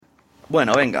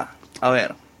Bueno, venga, a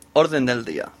ver, orden del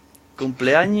día.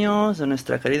 Cumpleaños de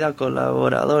nuestra querida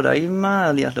colaboradora Isma,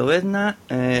 alias Lobezna.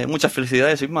 Muchas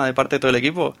felicidades, Isma, de parte de todo el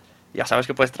equipo. Ya sabes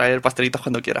que puedes traer pastelitos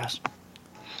cuando quieras.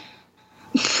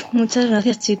 Muchas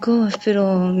gracias, chicos,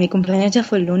 pero mi cumpleaños ya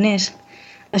fue el lunes,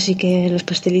 así que los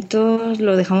pastelitos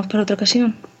lo dejamos para otra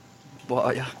ocasión.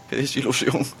 Vaya, qué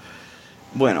desilusión.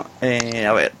 Bueno,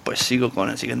 a ver, pues sigo con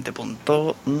el siguiente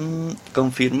punto.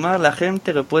 Confirmar la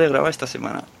gente que puede grabar esta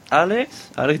semana. Alex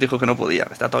dijo que no podía,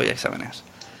 que está todavía exámenes.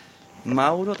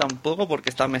 Mauro tampoco,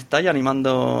 porque me está ya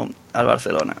animando al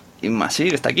Barcelona. Inma sí,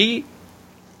 que está aquí.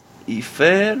 Y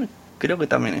Fer creo que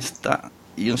también está.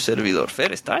 Y un servidor.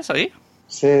 Fer, ¿estás ahí?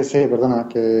 Sí, perdona,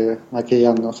 que aquí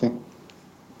ando, sí.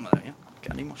 Madre mía, qué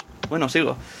ánimos. Bueno,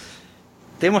 sigo.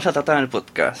 Tenemos a tratar en el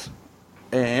podcast.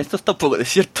 Esto está un poco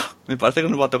desierto. Me parece que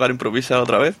nos va a tocar improvisar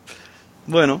otra vez.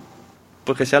 Bueno,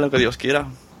 pues que sea lo que Dios quiera.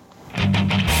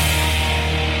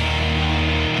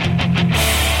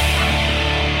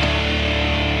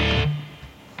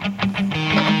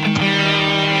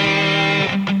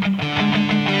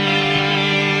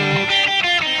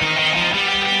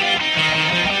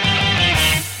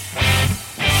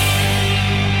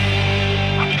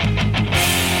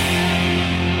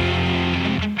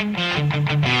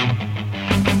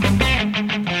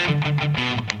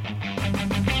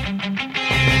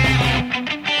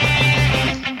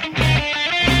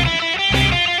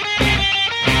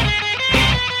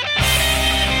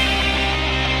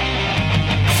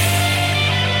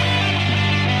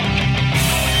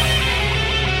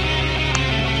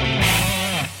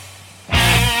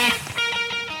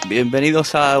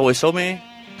 Bienvenidos a Huesome,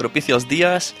 propicios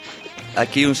días.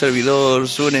 Aquí un servidor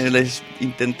Sune les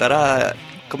intentará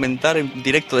comentar en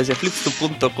directo desde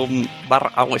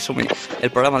flipstub.com/Huesome el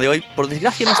programa de hoy. Por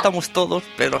desgracia no estamos todos,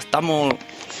 pero estamos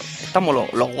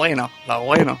lo bueno.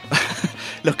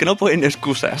 Los que no ponen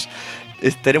excusas.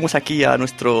 Tenemos aquí a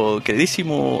nuestro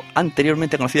queridísimo,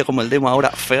 anteriormente conocido como el Demo, ahora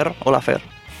Fer. Hola, Fer.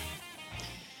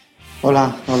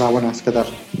 Hola, buenas, ¿qué tal?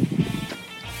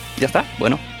 ¿Ya está?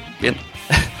 Bueno, bien.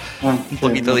 Un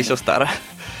poquito de Isostar.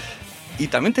 Y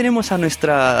también tenemos a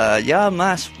nuestra ya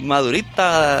más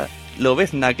madurita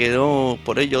Lobezna, que no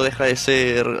por ello deja de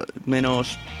ser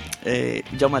menos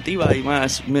llamativa y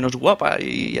menos guapa.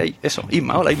 Y eso,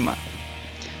 Isma, hola Isma.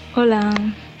 Hola.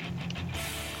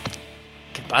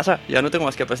 ¿Qué pasa? Ya no tengo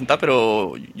más que presentar,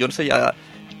 pero yo no sé ya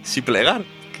si plegar.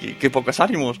 Qué pocos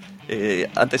ánimos.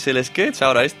 Antes el sketch,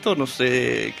 ahora esto, no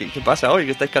sé qué pasa hoy,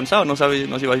 que estáis cansados, no sabéis,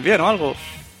 no os ibais bien o algo.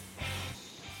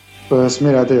 Pues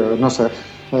mira, tío, no sé.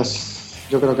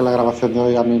 Yo creo que la grabación de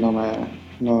hoy a mí no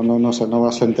sé, no va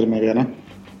a sentirme bien, ¿eh?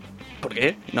 ¿Por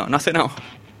qué? ¿No has cenado?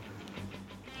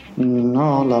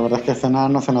 No, la verdad es que cenar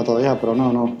no ceno todavía, pero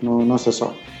no es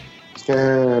eso. Es que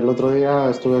el otro día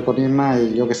estuve con Isma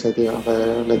y yo qué sé, tío,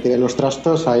 le tiré los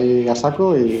trastos ahí a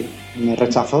saco y me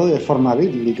rechazó de forma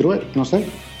vil y cruel, no sé.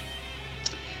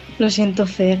 Lo siento,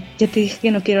 Fer, yo te dije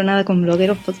que no quiero nada con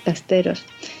blogueros podcasteros.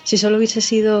 Si solo hubiese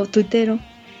sido tuitero...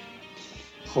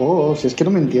 Oh, si es que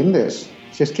no me entiendes.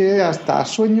 Si es que hasta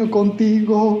sueño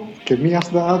contigo que me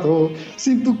has dado.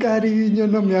 Sin tu cariño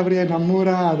no me habría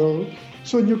enamorado.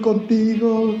 Sueño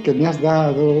contigo que me has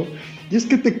dado. Y es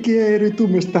que te quiero y tú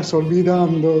me estás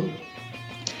olvidando.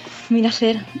 Mira,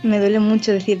 Fer, me duele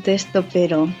mucho decirte esto,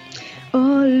 pero...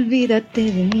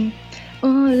 Olvídate de mí.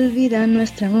 Olvida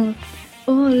nuestro amor.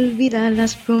 Olvida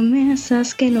las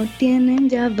promesas que no tienen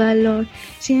ya valor.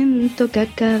 Siento que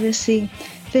acabe así,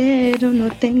 pero no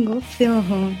tengo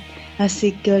opción,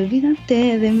 así que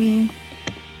olvídate de mí.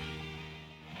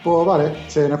 Pues vale,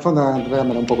 sí, en el fondo en realidad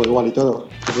me da un poco igual y todo,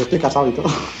 porque estoy casado y todo.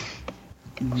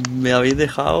 Me habéis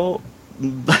dejado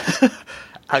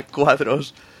a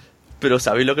cuadros, pero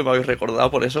 ¿sabéis lo que me habéis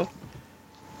recordado por eso?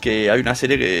 Que hay una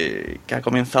serie que ha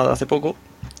comenzado hace poco,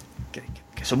 que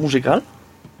es un musical,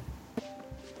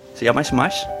 se llama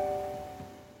Smash.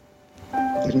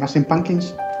 ¿Smashing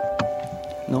Pumpkins?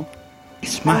 No.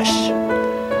 Smash.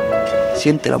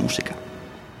 Siente la música.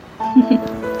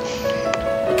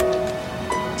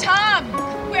 Tom,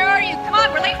 where are you? Come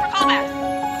on, we're late for callback.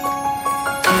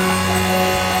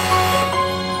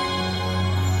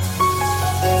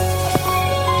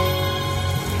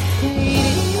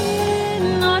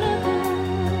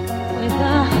 With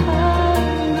a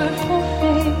hunger for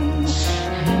fame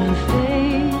and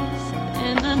face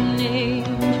and a name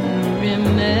to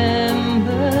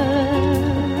remember.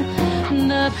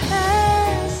 The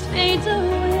past fades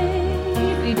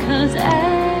away because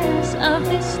as of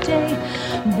this day,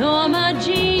 Norma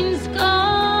Jean's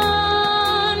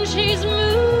gone, she's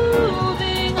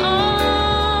moving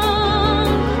on.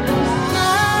 You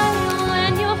smile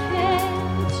when your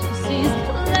fantasies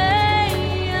play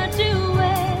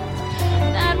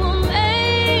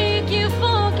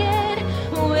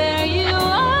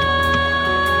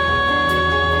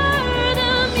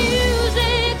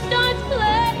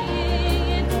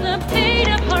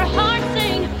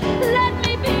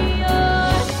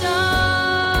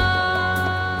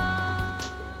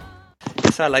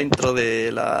empieza la intro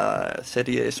de la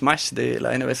serie Smash de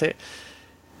la NBC,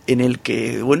 en el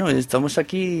que, bueno, estamos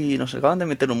aquí y nos acaban de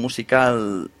meter un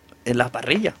musical en la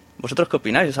parrilla. ¿Vosotros qué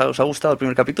opináis? ¿Os ha gustado el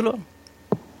primer capítulo?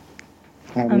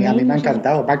 A mí me ha no sé.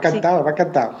 encantado, me ha encantado, Sí. me ha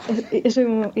encantado. Eso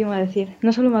iba a decir.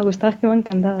 No solo me ha gustado, es que me ha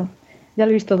encantado. Ya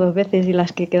lo he visto 2 veces y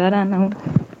las que quedarán aún.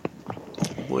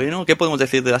 Bueno, ¿qué podemos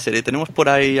decir de la serie? Tenemos por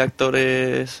ahí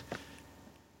actores,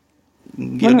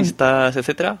 guionistas,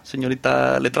 etcétera,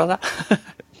 señorita letrada.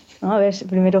 No, a ver,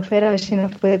 primero Fer, a ver si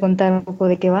nos puede contar un poco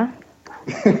de qué va.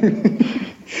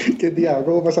 Qué tía,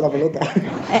 ¿cómo pasa la pelota?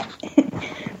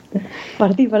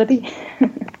 Para ti.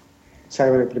 O sea,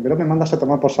 primero me mandas a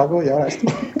tomar por saco y ahora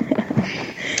esto.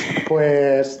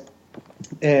 Pues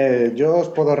yo os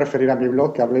puedo referir a mi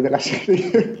blog que hablé de la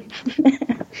serie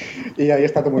y ahí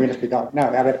está todo muy bien explicado. No,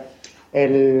 a ver,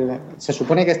 se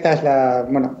supone que esta es la...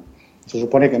 Bueno, se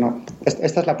supone que no.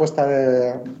 Esta es la apuesta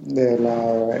de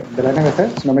la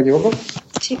NBC, si no me equivoco.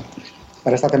 Sí.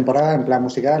 Para esta temporada, en plan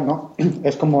musical, ¿no?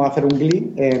 Es como hacer un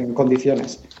Glee en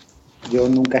condiciones. Yo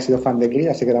nunca he sido fan de Glee,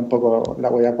 así que tampoco la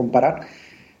voy a comparar.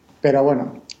 Pero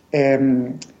bueno,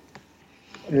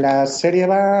 la serie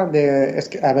va de... Es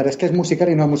que es musical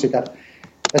y no es musical.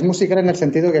 Es musical en el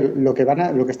sentido que lo que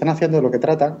están haciendo, lo que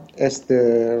trata, es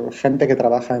de gente que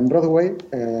trabaja en Broadway,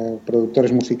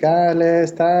 productores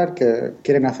musicales, tal, que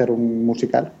quieren hacer un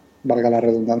musical, valga la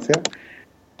redundancia,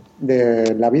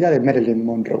 de la vida de Marilyn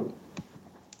Monroe.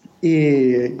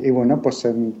 Y bueno, pues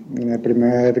en el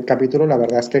primer capítulo la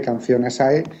verdad es que canciones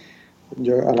hay.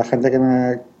 Yo a la gente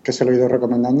que se lo he ido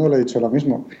recomendando le he dicho lo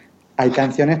mismo. Hay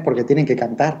canciones porque tienen que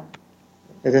cantar.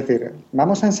 Es decir,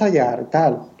 vamos a ensayar,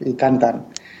 tal, y cantan.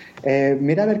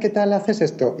 Mira a ver qué tal haces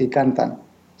esto, y cantan.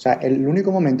 O sea, el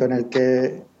único momento en el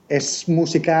que es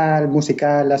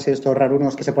musical, así estos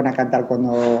rarunos que se ponen a cantar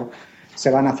cuando se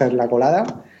van a hacer la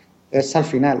colada, es al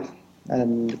final,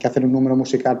 que hacen un número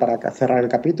musical para cerrar el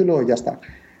capítulo y ya está.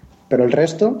 Pero el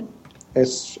resto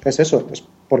es eso, es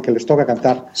porque les toca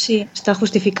cantar. Sí, está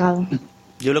justificado.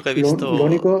 Yo lo que he visto... Lo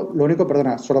único,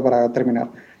 perdona, solo para terminar,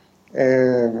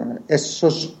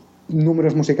 esos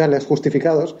números musicales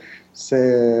justificados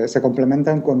se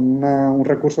complementan con un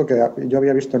recurso que yo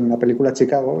había visto en la película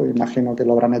Chicago, imagino que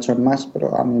lo habrán hecho en más,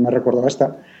 pero a mí me recuerdo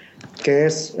esta, que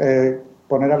es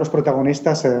poner a los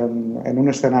protagonistas en un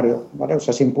escenario, ¿vale? O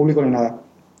sea, sin público ni nada.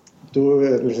 Tú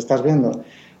les estás viendo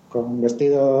con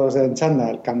vestidos en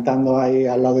chándal, cantando ahí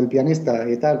al lado del pianista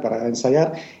y tal, para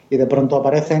ensayar, y de pronto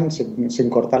aparecen, sin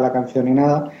cortar la canción ni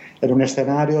nada, en un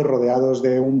escenario rodeados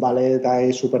de un ballet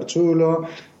ahí súper chulo,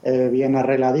 bien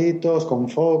arregladitos, con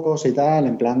focos y tal,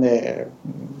 en plan de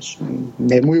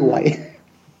muy guay.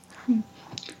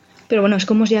 Pero bueno, es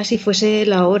como si fuese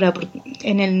la hora.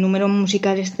 En el número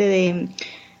musical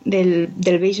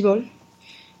del béisbol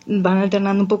van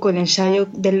alternando un poco el ensayo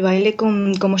del baile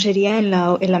con cómo sería en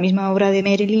la misma obra de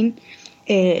Marilyn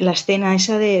la escena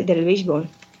esa del béisbol.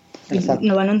 Exacto.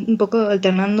 Lo van un poco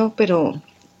alternando, pero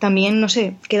también, no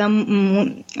sé, a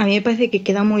mí me parece que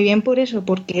queda muy bien por eso,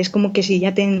 porque es como que si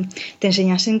ya te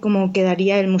enseñasen cómo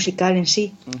quedaría el musical en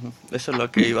sí. Eso es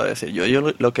lo que iba a decir yo. Yo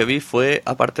lo que vi fue,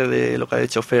 aparte de lo que ha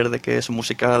dicho Fer, de que es un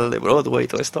musical de Broadway y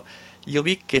todo esto, yo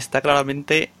vi que está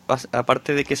claramente,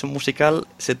 aparte de que es un musical,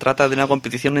 se trata de una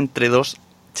competición entre dos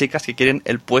chicas que quieren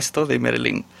el puesto de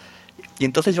Marilyn. Y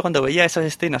entonces yo cuando veía esas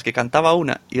escenas que cantaba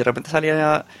una y de repente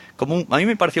salía como a mí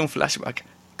me parecía un flashback,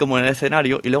 como en el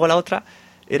escenario, y luego la otra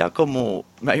era como,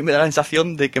 a mí me da la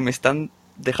sensación de que me están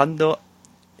dejando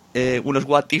unos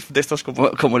what if de estos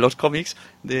como en los cómics,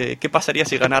 de qué pasaría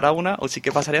si ganara una o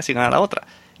qué pasaría si ganara otra.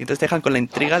 Y entonces te dejan con la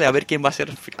intriga de a ver quién va a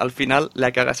ser al final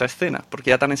la que haga esa escena,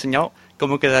 porque ya te han enseñado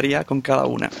cómo quedaría con cada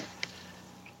una.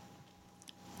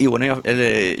 Y bueno,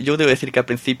 yo debo decir que al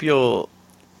principio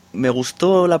me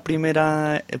gustó el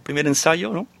primer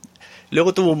ensayo, ¿no?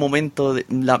 Luego tuvo un momento,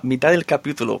 la mitad del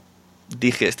capítulo,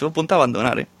 dije, estuve a punto de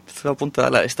abandonar, estuve a punto de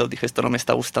darle a esto, dije, esto no me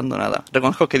está gustando nada.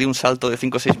 Reconozco que di un salto de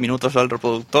 5 o 6 minutos al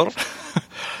reproductor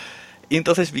y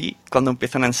entonces vi cuando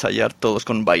empiezan a ensayar todos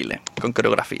con baile, con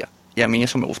coreografía, y a mí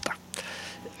eso me gusta.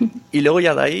 Y luego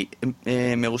ya de ahí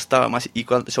me gustaba más, y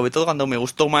sobre todo cuando me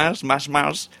gustó más,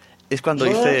 es cuando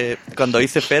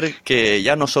hice Fer que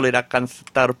ya no solo era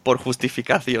cantar por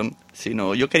justificación,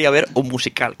 sino yo quería ver un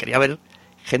musical, quería ver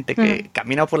gente que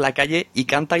camina por la calle y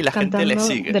canta y la Cantando gente le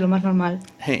sigue. De lo más normal.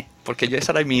 Porque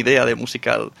esa era mi idea de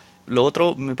musical. Lo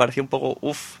otro me parecía un poco,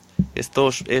 esto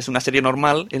es una serie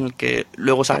normal en el que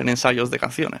luego salen ensayos de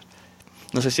canciones.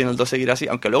 No sé si en el 2 seguirá así,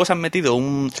 aunque luego se han metido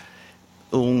un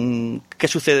qué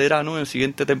sucederá, ¿no? en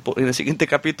el siguiente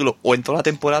capítulo o en toda la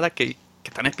temporada que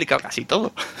te han explicado casi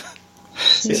todo.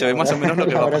 Sí, se ve más o menos lo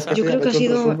que La va a verdad es pasar. Yo sí, creo que ha hecho un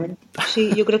sido, resumen.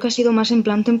 sí, yo creo que ha sido más en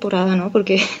plan temporada, ¿no?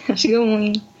 Porque ha sido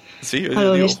muy Sí, a yo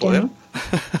lo digo, bestia, joder. ¿no?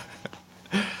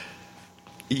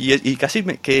 Y casi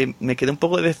que me quedé un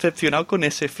poco decepcionado con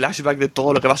ese flashback de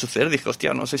todo lo que va a suceder. Dije,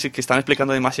 hostia, no sé si es que están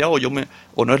explicando demasiado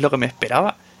o no es lo que me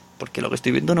esperaba. Porque lo que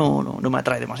estoy viendo no me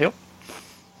atrae demasiado.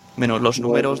 Menos los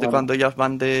números de Bueno, cuando ellas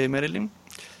van de Marilyn.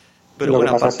 Pero lo que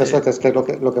bueno, pasa aparte... es eso, que es que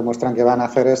lo que muestran que van a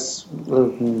hacer es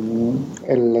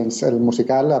el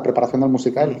musical, la preparación del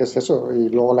musical, que es eso, y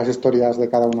luego las historias de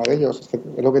cada uno de ellos.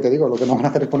 Es lo que te digo, lo que no van a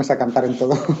hacer es ponerse a cantar en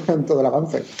todo, en todo el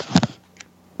avance.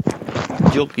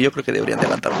 Yo creo que deberían de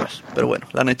cantar más. Pero bueno,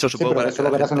 lo han hecho Sí, supongo pero para eso que lo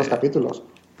la verás en los gente... capítulos.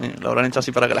 Lo habrán hecho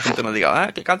así para que la gente no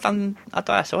diga, que cantan a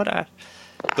todas horas.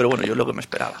 Pero bueno, yo es lo que me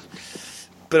esperaba.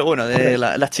 Pero bueno, de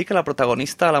la chica, la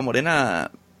protagonista, la morena,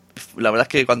 la verdad es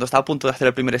que cuando estaba a punto de hacer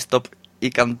el primer stop y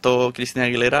cantó Cristina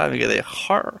Aguilera, me quedé,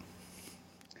 "Har".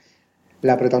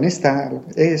 La protagonista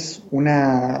es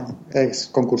una ex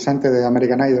concursante de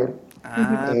American Idol,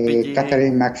 Pillé.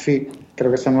 Catherine McPhee,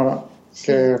 creo que se llama,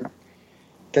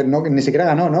 que no, ni siquiera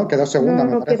ganó, ¿no? Quedó segunda,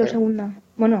 me No parece. quedó segunda.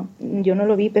 Bueno, yo no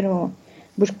lo vi, pero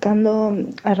buscando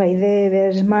a raíz de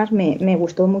ver Smash me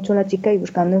gustó mucho la chica y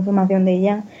buscando información de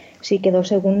ella sí quedó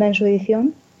segunda en su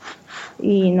edición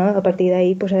y no a partir de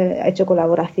ahí pues ha hecho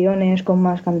colaboraciones con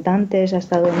más cantantes, ha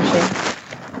estado, no sé,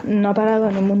 no ha parado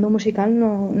en el mundo musical,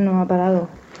 no ha parado.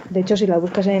 De hecho, si la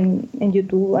buscas en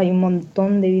YouTube hay un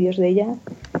montón de vídeos de ella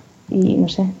y no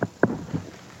sé.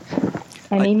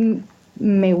 A mí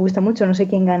me gusta mucho, no sé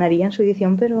quién ganaría en su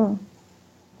edición, pero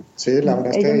Sí, la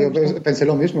verdad es ella que me yo gusta. pensé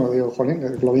lo mismo. Digo, jolín,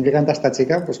 lo bien que canta esta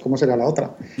chica, pues ¿cómo será la otra?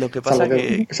 Lo que pasa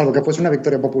Salvo que fuese una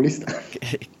victoria populista.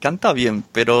 que canta bien,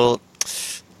 pero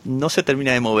no se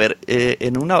termina de mover.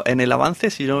 En el avance,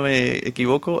 si no me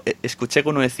equivoco, escuché que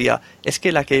uno decía, es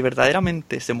que la que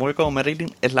verdaderamente se mueve como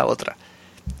Marilyn es la otra.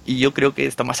 Y yo creo que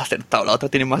está más acertado, la otra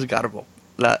tiene más garbo.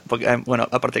 Porque, bueno,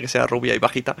 aparte que sea rubia y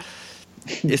bajita,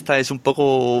 esta es un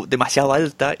poco demasiado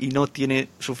alta y no tiene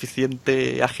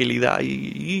suficiente agilidad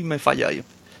y me falla ahí.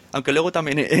 Aunque luego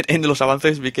también en los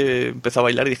avances vi que empezó a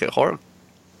bailar y dije, joder,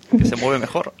 que se mueve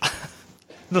mejor.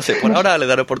 No sé, por ahora le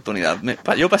daré oportunidad.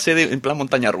 Yo pasé en plan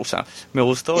montaña rusa. Me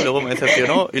gustó, luego me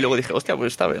decepcionó y luego dije, hostia,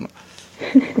 pues está bien.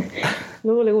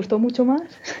 Luego le gustó mucho más.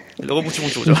 Y luego mucho.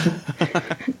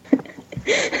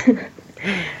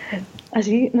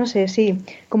 Así, no sé, sí.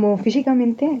 Como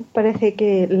físicamente parece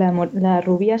que la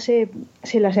rubia se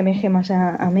le asemeje más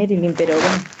a Marilyn, pero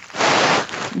bueno,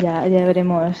 ya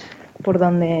veremos por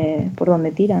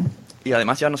dónde tiran. Y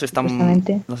además ya nos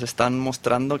Justamente. están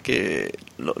mostrando que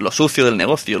lo sucio del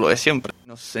negocio, lo de siempre.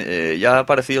 Ya ha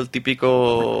aparecido el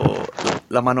típico,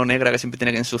 la mano negra que siempre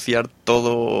tiene que ensuciar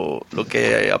todo lo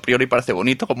que a priori parece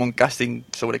bonito, como un casting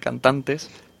sobre cantantes.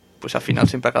 Pues al final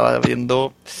siempre acaba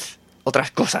habiendo otras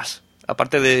cosas.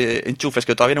 Aparte de enchufes,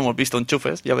 que todavía no hemos visto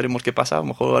enchufes, ya veremos qué pasa, a lo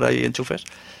mejor ahora hay enchufes.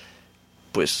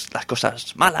 Pues las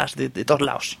cosas malas de todos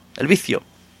lados, el vicio.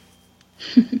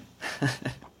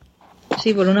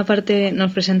 Sí, por una parte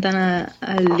nos presentan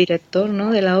al director,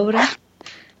 ¿no?, de la obra,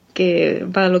 que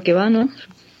para lo que va, ¿no?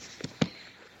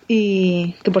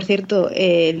 Y que, por cierto,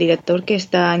 el director que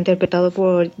está interpretado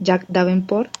por Jack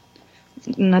Davenport,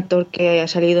 un actor que ha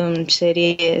salido en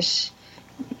series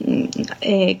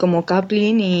como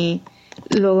Chaplin y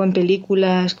luego en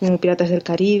películas como Piratas del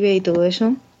Caribe y todo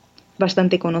eso,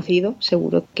 bastante conocido,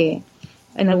 seguro que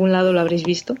en algún lado lo habréis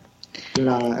visto. En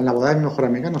la boda de mi mejor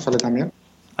amiga no sale también.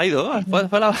 ¿Ha ido?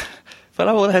 ¿Fue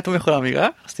la boda de tu mejor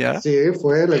amiga? Hostia. Sí,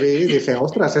 le vi y dije,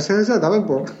 ostras, ese es el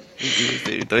Davenport.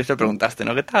 Y entonces te preguntaste,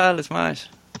 ¿no? ¿Qué tal, Smash?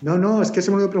 No, es que se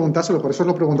me olvidó preguntárselo, por eso os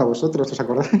lo pregunto a vosotros, ¿os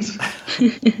acordáis?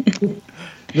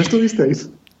 ¿No estuvisteis?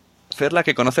 Fer, la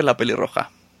que conoce la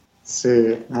pelirroja. Sí,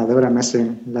 Deborah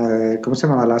Messing, ¿cómo se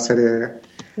llamaba la serie?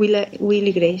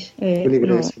 Willy Grace. Willy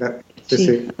Grace. No,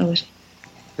 Sí. algo así.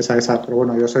 Esa, pero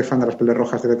bueno, yo soy fan de las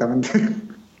pelirrojas directamente.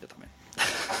 Yo también.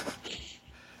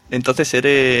 Entonces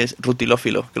eres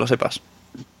rutilófilo, que lo sepas.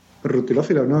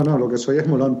 Rutilófilo, no, lo que soy es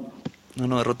molón.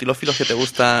 No, rutilófilo es que te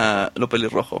gusta lo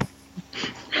pelirrojo.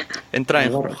 Entra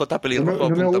en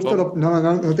jpelirrojo.com.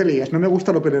 No te líes, no me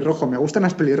gusta lo pelirrojo, me gustan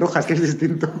las pelirrojas, que es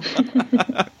distinto.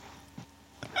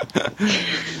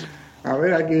 A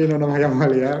ver, aquí no nos vayamos a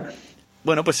liar.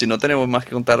 Bueno, pues si no tenemos más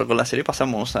que contar con la serie,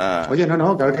 pasamos a... Oye,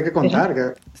 claro que hay que contar.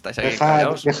 Que Estáis aquí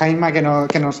callados. deja a Inma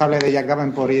que nos hable de Jack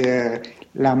Davenport y de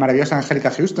la maravillosa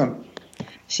Angélica Houston.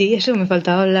 Sí, eso, me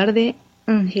faltaba hablar de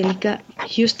Angélica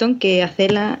Houston, que hace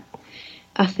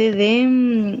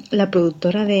de la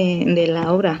productora de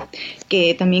la obra,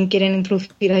 que también quieren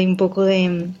introducir ahí un poco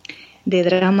de de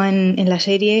drama en la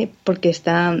serie porque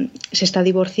se está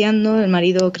divorciando, el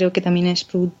marido creo que también es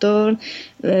productor,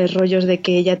 rollos de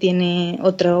que ella tiene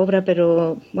otra obra,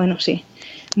 pero bueno, sí,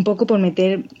 un poco por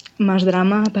meter más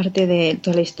drama aparte de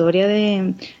toda la historia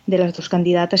de las dos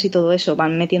candidatas y todo eso,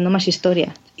 van metiendo más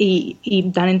historia y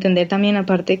dan a entender también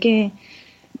aparte que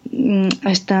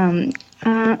hasta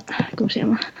 ¿cómo se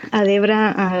llama? A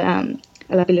Debra, a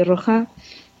la pelirroja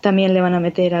también le van a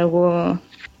meter algo,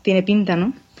 tiene pinta,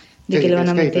 ¿no? De Sí, que le van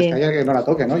a es que dices, meter... que no la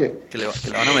toquen, oye. ¿Que le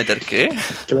van a meter qué?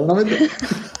 Que le van a meter...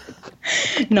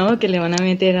 No, que le van a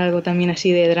meter algo también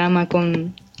así de drama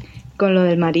con lo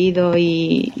del marido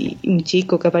y un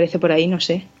chico que aparece por ahí, no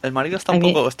sé. El marido está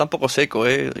un poco seco,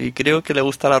 y creo que le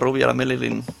gusta la rubia, la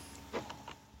Marilyn.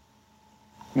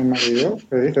 ¿El marido?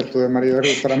 ¿Qué dices tú del marido que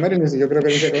le gusta la Marilyn? Si yo creo que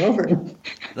ni se conocen.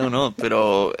 No,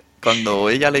 pero cuando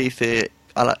ella le dice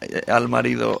al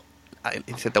marido,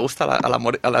 dice, ¿te gusta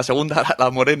a la segunda, a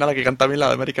la morena, la que canta bien, la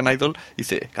de American Idol?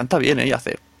 Dice, canta bien, y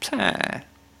hace,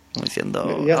 como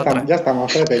diciendo, Ya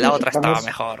estamos, espérate. la otra estaba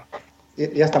mejor.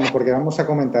 Ya estamos, porque vamos a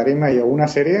comentar, Inma y yo, una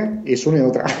serie y Sune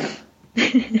otra.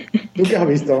 ¿Tú qué has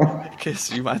visto? Que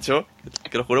sí, macho,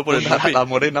 que lo juro por la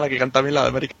morena, la que canta bien, la de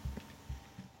American.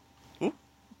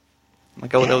 Me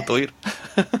acabo de autoir.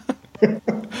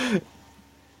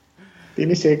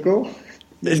 Tiene seco.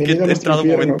 Es que Bienvenido a nuestro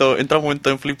infierno. entra un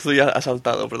momento en flip y ha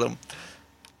saltado, perdón.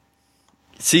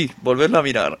 Sí, volverlo a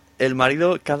mirar. El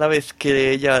marido, cada vez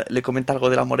que ella le comenta algo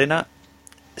de la morena,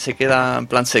 se queda en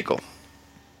plan seco.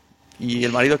 Y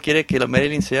el marido quiere que la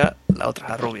Marilyn sea la otra,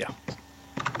 la rubia.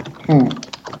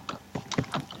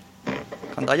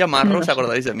 Cuando haya marro, os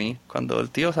acordaréis de mí. Cuando el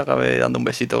tío se acabe dando un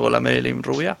besito con la Marilyn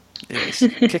rubia, diréis,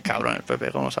 qué cabrón el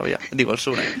Pepe, ¿cómo lo sabía? Digo, el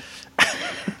Sune.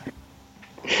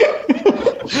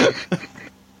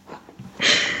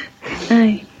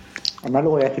 Ay. Además lo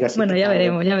voy a decir así. Bueno, ya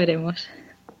veremos.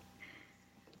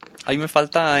 Ahí me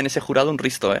falta en ese jurado un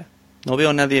Risto, ¿eh? No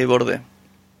veo a nadie borde.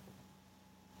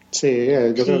 Sí,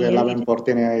 yo creo que Lavenport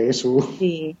tiene ahí su...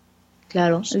 Sí,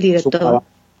 claro, el director.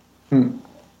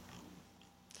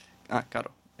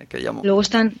 Claro, es que llamo. Luego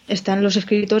están los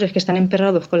escritores que están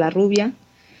emperrados con la rubia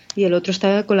y el otro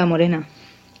está con la morena.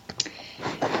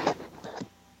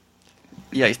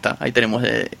 Y ahí está, ahí tenemos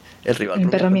el rival. El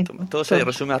emperramiento. Todo se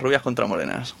resume a rubias contra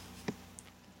morenas.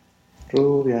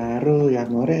 Rubias,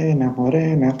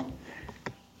 morenas.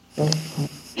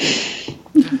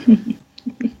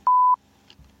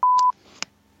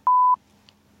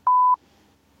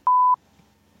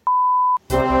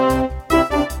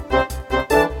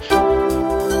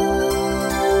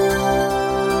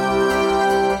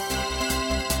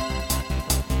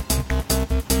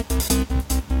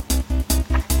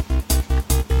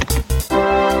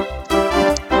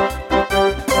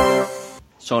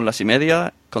 Son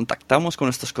 1:30, contactamos con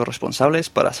nuestros corresponsables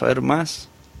para saber más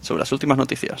sobre las últimas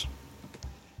noticias.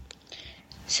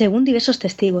 Según diversos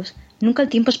testigos, nunca el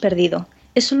tiempo es perdido,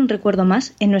 es solo un recuerdo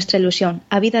más en nuestra ilusión,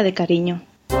 ávida de cariño.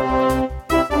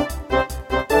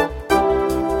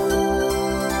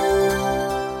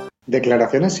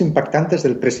 Declaraciones impactantes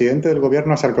del presidente del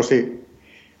gobierno Sarkozy.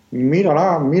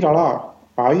 Mírala,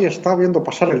 ahí está viendo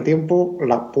pasar el tiempo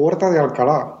la puerta de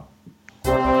Alcalá.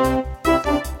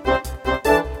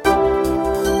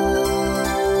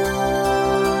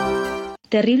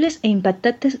 Terribles e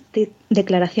impactantes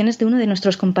declaraciones de uno de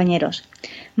nuestros compañeros.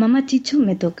 Mamá Chicho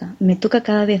me toca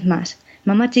cada vez más.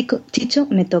 Mamá Chicho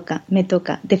me toca,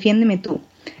 defiéndeme tú.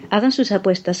 Hagan sus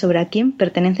apuestas sobre a quién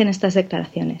pertenecen estas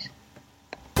declaraciones.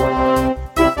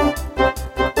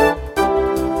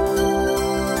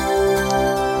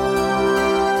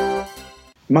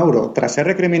 Mauro, tras ser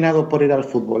recriminado por ir al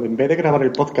fútbol en vez de grabar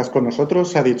el podcast con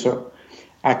nosotros, ha dicho: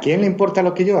 ¿a quién le importa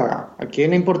lo que yo haga? ¿A quién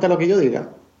le importa lo que yo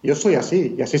diga? Yo soy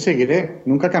así y así seguiré,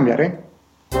 nunca cambiaré.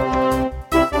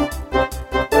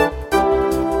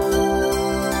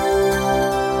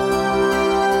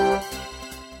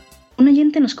 Un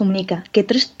oyente nos comunica que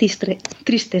 3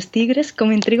 tristes tigres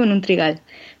comen trigo en un trigal,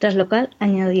 tras lo cual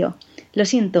añadió: lo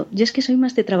siento, yo es que soy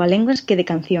más de trabalenguas que de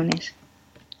canciones.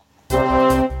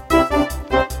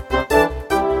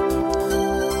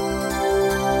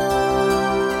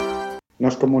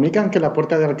 Nos comunican que la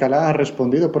puerta de Alcalá ha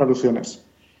respondido por alusiones.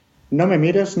 No me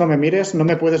mires, no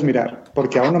me puedes mirar,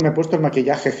 porque aún no me he puesto el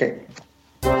maquillaje G.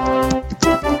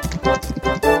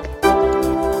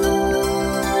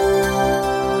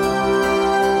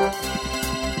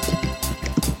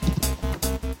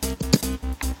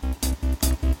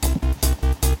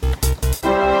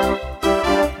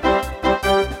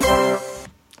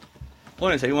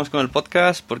 Bueno, y seguimos con el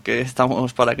podcast porque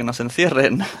estamos para que nos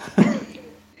encierren.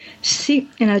 Sí,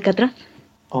 en Alcatraz.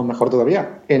 O mejor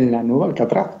todavía, en la nueva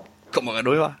Alcatraz. ¿Cómo que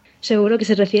nueva? Seguro que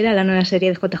se refiere a la nueva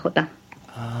serie de JJ.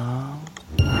 Ah.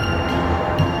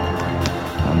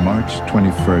 On March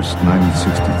 21st,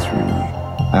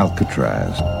 1963,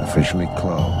 Alcatraz officially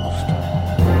closed.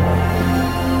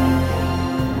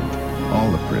 All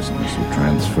the prisoners were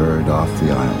transferred off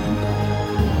the island.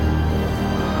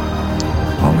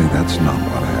 Only that's not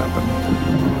what happened.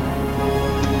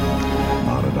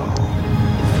 Not at all.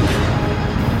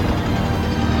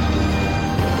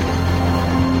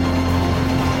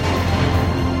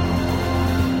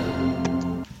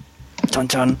 Chan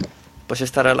chan. Pues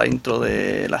esta era la intro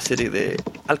de la serie de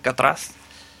Alcatraz.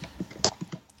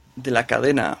 De la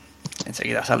cadena.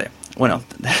 Enseguida sale. Bueno,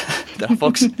 de la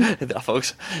Fox. De la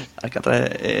Fox. Alcatraz.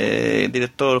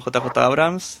 Director JJ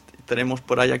Abrams. Tenemos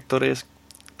por ahí actores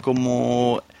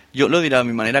como... Yo lo diré a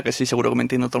mi manera, que sí, seguro que me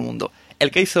entiende todo el mundo.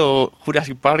 El que hizo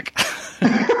Jurassic Park.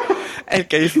 El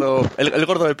que hizo el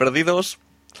gordo de Perdidos.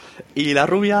 Y la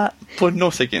rubia, pues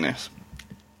no sé quién es.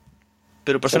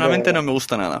 Pero personalmente no me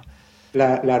gusta nada.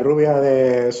 La rubia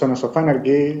de Sons of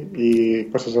Anarchy y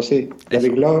cosas así. De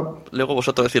Big Love. Luego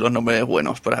vosotros decís los nombres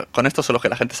buenos, pero con esto solo que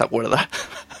la gente se acuerda.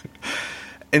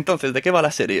 Entonces, ¿de qué va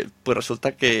la serie? Pues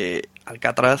resulta que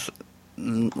Alcatraz,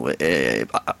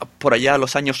 por allá a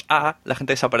los años A, la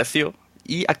gente desapareció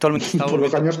y actualmente está Por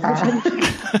los años A.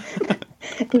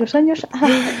 Los años...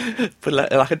 Pues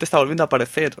la gente está volviendo a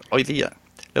aparecer hoy día.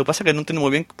 Lo que pasa es que no entiendo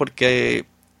muy bien porque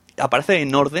aparece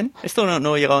en orden. Esto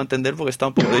no he llegado a entender porque estaba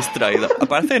un poco distraído.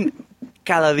 Aparecen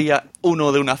cada día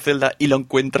uno de una celda y lo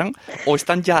encuentran, o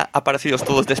están ya aparecidos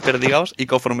todos desperdigados y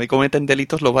conforme cometen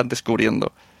delitos lo van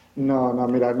descubriendo. No,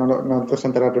 mira, no te has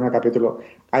enterado del primer capítulo.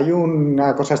 Hay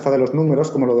una cosa esta de los números,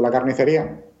 como lo de la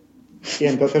carnicería, y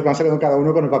entonces van saliendo cada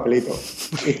uno con el papelito.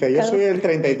 Dice, yo soy el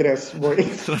 33, voy.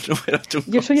 Los números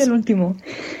chungos. Yo soy el último.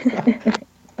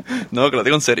 No, que lo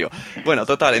digo en serio. Bueno,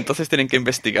 total, entonces tienen que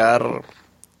investigar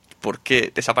por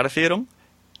qué desaparecieron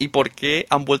y por qué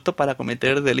han vuelto para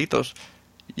cometer delitos.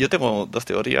 Yo tengo dos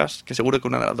teorías, que seguro que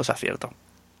una de las dos acierto.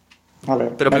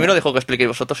 Vale, Pero primero dejo que expliquéis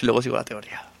vosotros y luego sigo la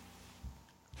teoría.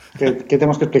 ¿Qué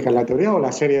tenemos que explicar? ¿La teoría o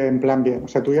la serie en plan bien? O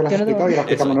sea, tú ya la has Yo no explicado y la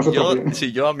explicamos nosotros bien.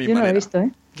 Sí, yo a mi Yo no lo he manera. visto,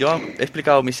 ¿eh? Yo he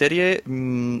explicado mi serie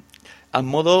a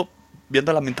modo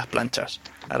viendo las mientras planchas.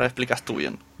 Ahora explicas tú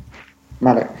bien.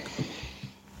 Vale.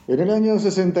 En el año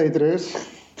 63,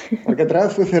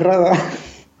 Alcatraz fue cerrada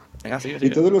Venga, sigue. y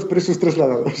todos los presos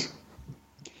trasladados.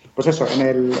 Pues eso, en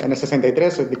el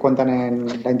 63 se cuentan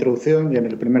en la introducción y en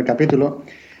el primer capítulo.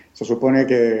 Se supone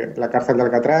que la cárcel de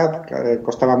Alcatraz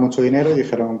costaba mucho dinero y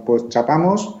dijeron, pues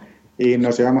chapamos y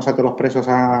nos llevamos a todos los presos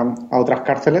a otras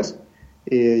cárceles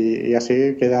y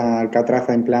así queda Alcatraz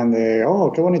en plan de,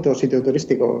 oh, qué bonito sitio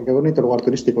turístico, qué bonito lugar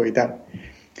turístico y tal.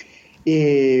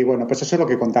 Y bueno, pues eso es lo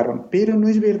que contaron. Pero no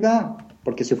es verdad,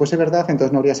 porque si fuese verdad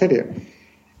entonces no habría serie.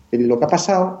 Y lo que ha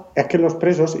pasado es que los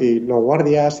presos y los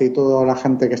guardias y toda la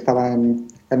gente que estaba en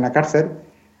la cárcel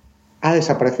ha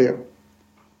desaparecido.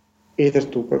 Y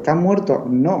dices tú, ¿pero que han muerto?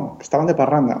 No, estaban de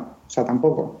parranda. O sea,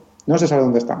 tampoco. No se sabe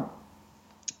dónde están.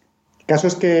 El caso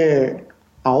es que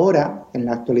ahora, en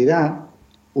la actualidad,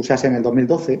 usase en el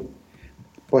 2012,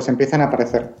 pues empiezan a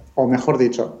aparecer. O mejor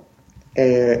dicho,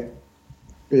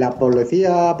 la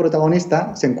policía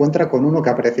protagonista se encuentra con uno que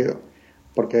ha aparecido.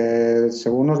 Porque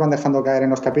según nos van dejando caer en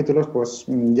los capítulos, pues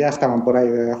ya estaban por ahí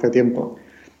desde hace tiempo.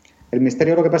 El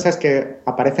misterio lo que pasa es que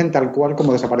aparecen tal cual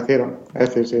como desaparecieron.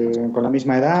 Es decir, con la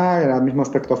misma edad, el mismo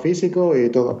aspecto físico y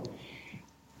todo.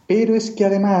 Pero es que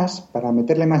además, para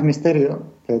meterle más misterio,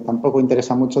 que tampoco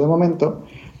interesa mucho de momento,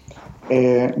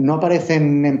 no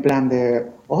aparecen en plan de,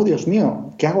 oh Dios mío,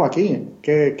 ¿qué hago aquí?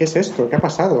 ¿Qué es esto? ¿Qué ha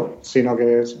pasado? Sino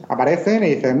que aparecen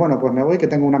y dicen, bueno, pues me voy que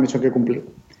tengo una misión que cumplir.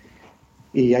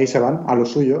 Y ahí se van, a lo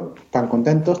suyo, tan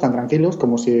contentos, tan tranquilos,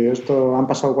 como si esto han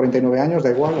pasado 49 años,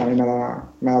 da igual, a mí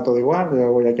me da todo igual,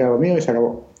 yo voy aquí a lo mío y se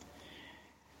acabó.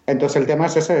 Entonces el tema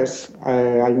es ese,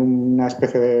 hay una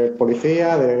especie de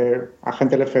policía, de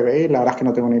agente del FBI, la verdad es que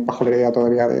no tengo ni pajolera idea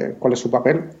todavía de cuál es su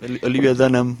papel. Olivia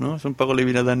Dunham, ¿no? Es un poco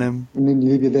Olivia Dunham.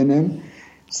 Olivia Dunham,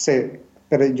 sí.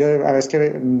 Pero yo, a ver, es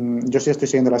que yo sí estoy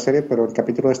siguiendo la serie, pero el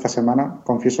capítulo de esta semana,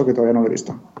 confieso que todavía no lo he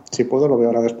visto. Si puedo, lo veo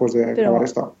ahora después de acabar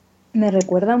esto. Me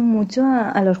recuerda mucho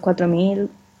a los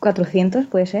 4.400,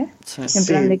 ¿puede ser? Sí. En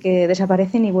plan de que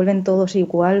desaparecen y vuelven todos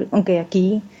igual, aunque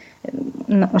aquí,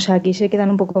 no, o sea, aquí se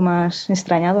quedan un poco más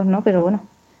extrañados, ¿no? Pero bueno,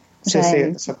 o sea,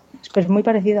 es muy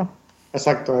parecido.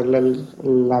 Exacto.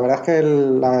 La verdad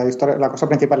es que la cosa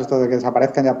principal es esto de que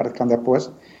desaparezcan y aparezcan después.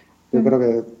 Yo creo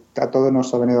que a todos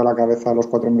nos ha venido a la cabeza los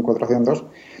 4.400.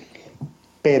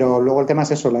 Pero luego el tema es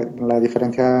eso, la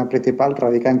diferencia principal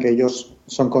radica en que ellos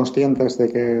son conscientes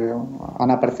de que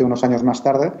han aparecido unos años más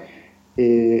tarde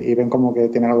y ven como que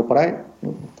tienen algo por ahí.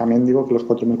 También digo que los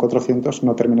 4.400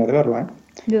 no terminé de verlo, ¿eh?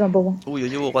 Yo tampoco. Uy, yo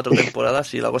llevo 4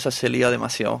 temporadas y la cosa se lía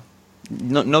demasiado.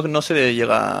 No se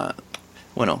llega...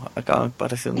 Bueno, acaba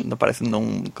pareciendo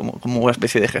como una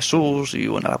especie de Jesús y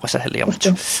bueno, la cosa se lía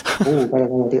mucho. Vale,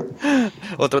 tío.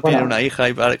 Otro Bueno. tiene una hija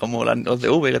y vale, como los de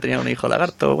V que tenían un hijo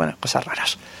lagarto, bueno, cosas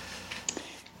raras.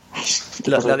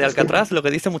 La de Alcatraz, lo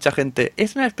que dice mucha gente,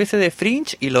 es una especie de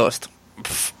Fringe y Lost.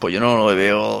 Pues yo no lo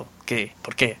veo. ¿Qué?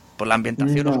 ¿Por qué? Por la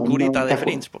ambientación No, oscurita no, de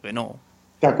Fringe, porque no.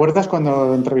 ¿Te acuerdas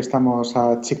cuando entrevistamos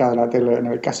a Chica de la Tele en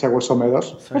el Casi a Hueso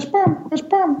M2? Sí.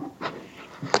 ¡Spam!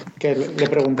 Que le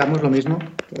preguntamos lo mismo.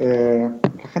 La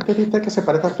gente dice que se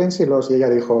parece a Fringe y Lost, y ella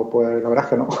dijo, pues la verdad es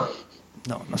que no.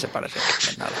 No se parece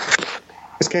en nada.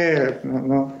 Es que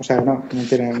no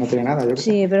tiene nada. Yo qué sé.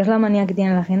 Sí, pero es la manía que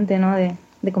tiene la gente, ¿no?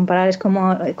 De comparar. Es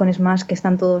como con Smash, que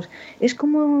están todos... Es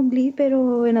como Glee,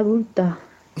 pero en adulta.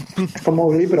 Es como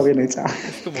Glee, pero bien hecha.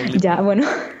 Ya, bueno.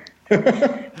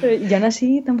 Pero ya aún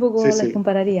así tampoco Sí, las sí.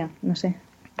 compararía. No sé.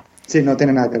 Sí, no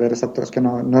tiene nada que ver, exacto. Es que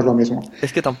no es lo mismo.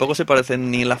 Es que tampoco se parecen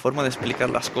ni la forma de explicar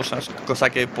las cosas,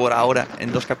 cosa que por ahora,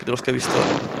 en 2 capítulos que he visto,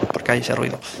 porque hay ese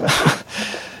ruido.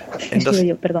 He sido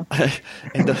yo, perdón.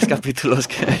 En 2 capítulos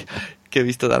que he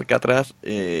visto de Alcatraz,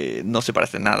 no se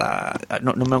parecen nada.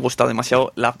 No me ha gustado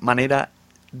demasiado la manera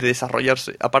de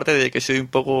desarrollarse. Aparte de que soy un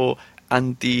poco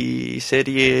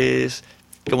anti-series,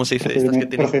 ¿cómo se dice? Estas que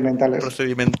tienen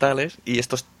procedimentales, y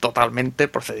esto es totalmente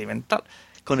procedimental.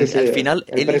 Con Sí, al final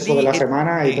el preso de la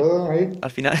semana y todo ahí. Al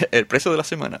final, el preso de la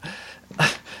semana.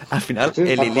 Al final, Sí,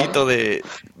 el hilito de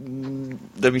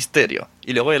misterio.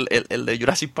 Y luego el de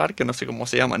Jurassic Park, que no sé cómo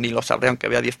se llama, ni lo sabré, aunque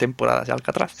vea 10 temporadas de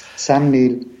Alcatraz. Sam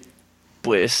Neill.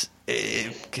 Pues,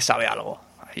 que sabe algo.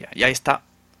 Y ahí está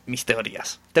mis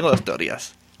teorías. Tengo 2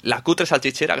 teorías. La cutre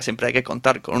salchichera, que siempre hay que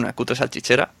contar con una cutre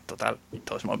salchichera. Total,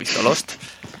 todos hemos visto Lost.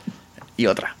 Y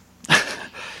otra.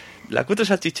 La cutre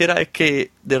salchichera es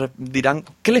que dirán,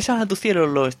 ¿qué les han aducido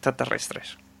los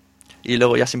extraterrestres? Y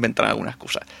luego ya se inventarán alguna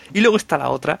excusa. Y luego está la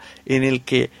otra, en el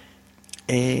que...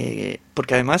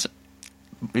 porque además,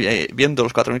 viendo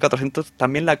los 4.400,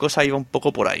 también la cosa iba un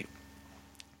poco por ahí.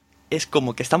 Es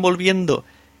como que están volviendo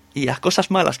y las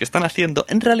cosas malas que están haciendo,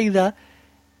 en realidad,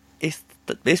 es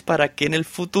para que en el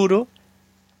futuro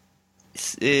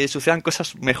sucedan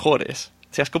cosas mejores.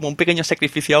 O sea, es como un pequeño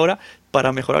sacrificio ahora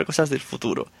para mejorar cosas del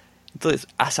futuro. Entonces,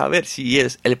 a saber si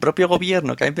es el propio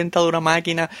gobierno que ha inventado una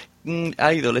máquina,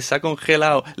 ha ido, les ha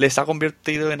congelado, les ha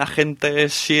convertido en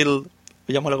agentes S.H.I.E.L.D.,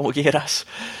 llámalo como quieras,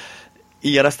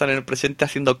 y ahora están en el presente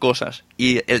haciendo cosas.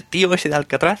 Y el tío ese de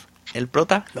Alcatraz, el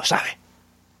prota, lo sabe.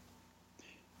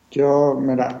 Yo,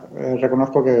 mira,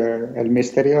 reconozco que el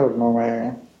misterio no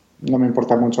me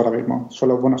importa mucho ahora mismo.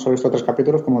 Solo he visto 3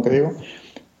 capítulos, como te digo,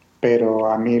 pero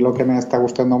a mí lo que me está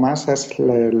gustando más es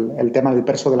el tema del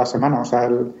preso de la semana, o sea,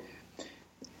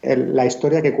 la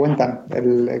historia que cuentan.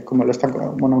 Una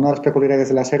de las peculiaridades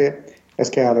de la serie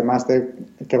es que además de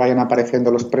que vayan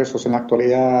apareciendo los presos en la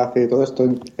actualidad y todo esto,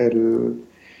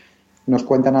 nos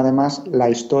cuentan además la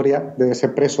historia de ese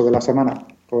preso de la semana,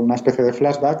 con una especie de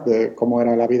flashback de cómo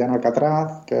era la vida en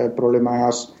Alcatraz, qué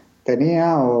problemas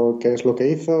tenía o qué es lo que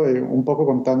hizo, y un poco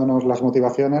contándonos las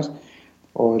motivaciones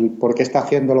o el por qué está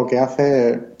haciendo lo que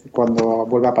hace cuando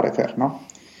vuelve a aparecer, ¿no?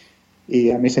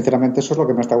 Y a mí, sinceramente, eso es lo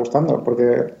que me está gustando,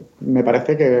 porque me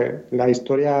parece que la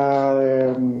historia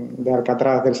de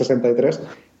Alcatraz del 63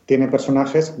 tiene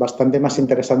personajes bastante más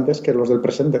interesantes que los del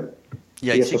presente. Y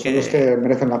esos son los que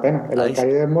merecen la pena. El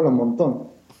alcaide mola un montón.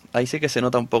 Ahí sí que se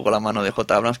nota un poco la mano de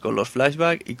J. Abrams con los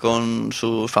flashbacks y con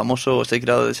su famoso 6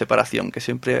 grados de separación, que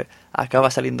siempre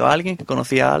acaba saliendo alguien que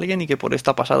conocía a alguien y que por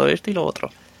esto ha pasado esto y lo otro.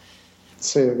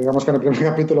 Sí, digamos que en el primer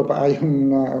capítulo hay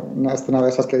una escena de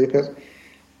esas que dices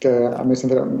que a mí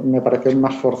me pareció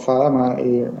más forzada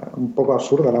y un poco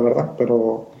absurda, la verdad,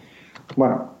 pero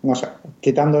bueno, no sé.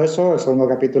 Quitando eso, el segundo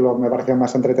capítulo me pareció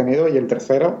más entretenido y el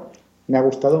tercero me ha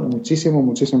gustado muchísimo,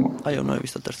 muchísimo. Yo no he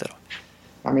visto el tercero.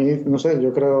 A mí, no sé,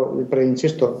 yo creo, pero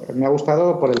insisto, me ha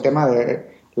gustado por el tema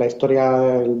de la historia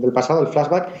del pasado, el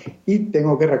flashback, y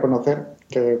tengo que reconocer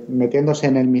que metiéndose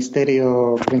en el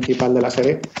misterio principal de la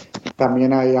serie,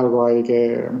 también hay algo ahí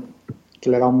que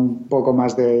le da un poco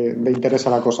más de interés a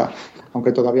la cosa,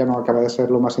 aunque todavía no acaba de ser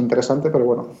lo más interesante, pero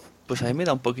bueno. Pues a mí me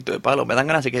da un poquito de palo, me dan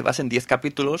ganas de que pasen 10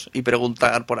 capítulos y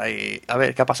preguntar por ahí, a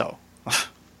ver, ¿qué ha pasado?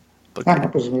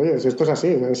 Pues oye, si esto es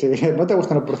así, si no te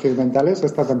gustan los procedimentales,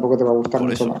 esta tampoco te va a gustar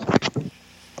mucho más.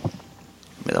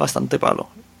 Me da bastante palo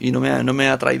y no me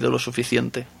ha atraído lo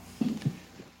suficiente.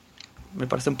 Me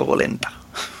parece un poco lenta.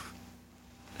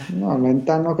 No,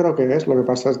 lenta no creo que es. Lo que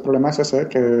pasa, el problema es ese,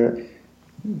 que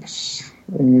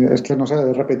Es que no sé,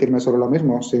 es repetirme sobre lo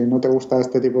mismo. Si no te gusta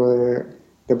este tipo de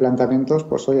planteamientos,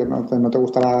 pues oye, no te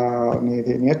gustará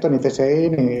ni esto, ni CSI,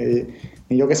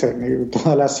 ni yo qué sé, ni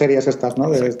todas las series estas, ¿no?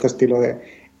 De este estilo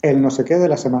de el no sé qué de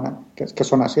la semana, que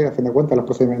son así, a fin de cuentas, los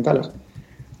procedimentales.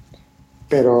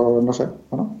 Pero no sé,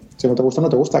 bueno, si no te gusta, no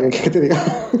te gusta, ¿qué te diga?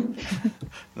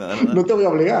 No te voy a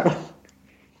obligar.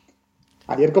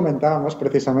 Ayer comentábamos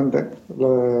precisamente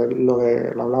lo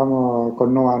hablábamos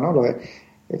con Noah, ¿no? Lo de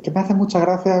que me hace mucha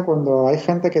gracia cuando hay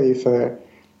gente que dice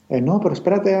no, pero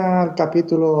espérate al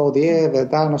capítulo 10 de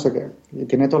tal, no sé qué. Y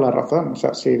tiene toda la razón. O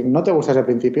sea, si no te gusta ese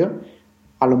principio,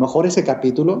 a lo mejor ese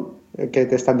capítulo que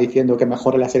te están diciendo que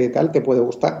mejore la serie y tal, te puede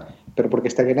gustar. Pero porque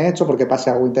esté bien hecho, porque pase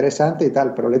algo interesante y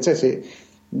tal. Pero leche, sí,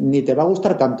 ni te va a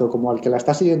gustar tanto como al que la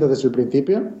está siguiendo desde el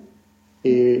principio y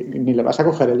ni le vas a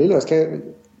coger el hilo. Es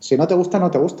que si no te gusta,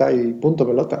 no te gusta y punto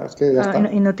pelota. Es que ya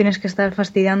está. Y no tienes que estar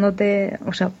fastidiándote,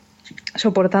 o sea,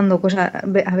 soportando cosas,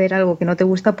 a ver algo que no te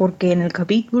gusta porque en el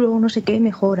capítulo no sé qué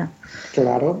mejora.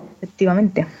 Claro.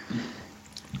 Efectivamente.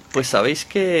 Pues sabéis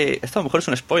que... Esto a lo mejor es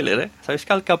un spoiler, ¿eh? ¿Sabéis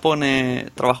que Al Capone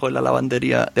trabajó en la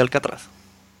lavandería de Alcatraz?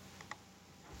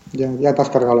 Ya te has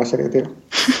cargado la serie, tío.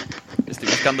 Estoy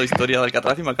buscando historia de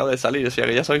Alcatraz y me acaba de salir, o sea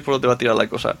que ya sabéis por dónde va a tirar la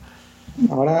cosa.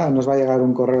 Ahora nos va a llegar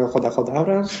un correo de JJ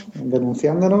Abras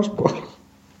denunciándonos por...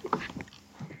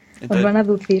 Entonces, os van a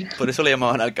aducir. Por eso le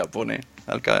llamaban Al Capone.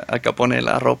 Al Capone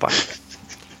la ropa.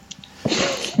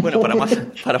 Bueno,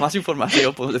 para más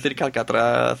información, podemos decir que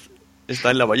Alcatraz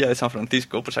está en la bahía de San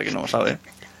Francisco, pues a que no lo sabe.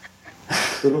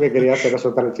 Tú lo que querías era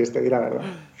soltar el chiste, di la verdad.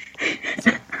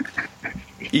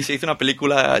 Y se hizo una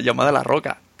película llamada La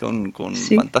Roca, con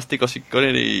Sí. fantástico Sean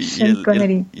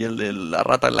Connery y el de la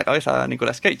rata en la cabeza,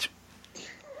 Nicolas Cage.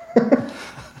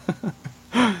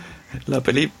 La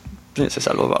peli se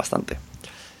salvó bastante.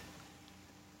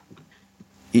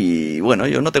 Y bueno,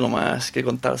 yo no tengo más que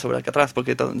contar sobre Alcatraz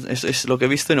porque es lo que he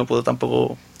visto y no puedo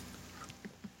tampoco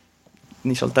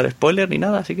ni soltar spoiler ni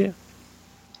nada, así que...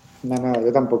 No,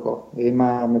 yo tampoco.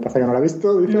 Irma me parece que no la ha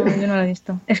visto, dice. No, yo no la he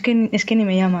visto. Es que ni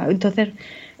me llama. Entonces,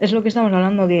 es lo que estamos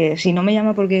hablando, que si no me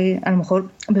llama porque a lo mejor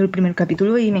veo el primer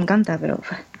capítulo y me encanta, pero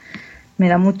me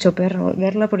da mucho perro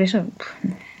verla por eso.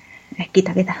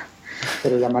 Quita.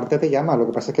 Pero llamarte te llama, lo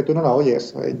que pasa es que tú no la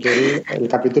oyes. Yo el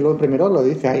capítulo primero lo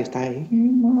dice, ahí está ahí.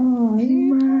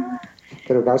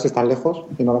 Pero claro, si estás lejos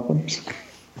y no la pones.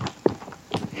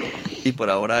 Y por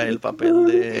ahora el papel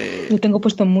de... Lo tengo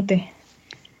puesto en mute.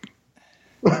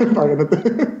 Para que no te...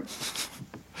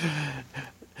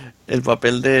 El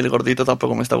papel del gordito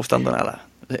tampoco me está gustando nada.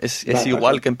 Es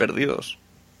igual que en Perdidos.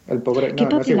 El pobre... ¿Qué no,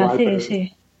 no es papel igual, hace pero...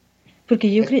 ese?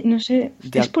 Porque yo creo, no sé,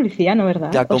 es policía, ¿no?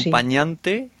 ¿Verdad? De ¿O sí?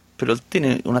 acompañante, pero él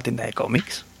tiene una tienda de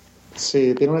cómics.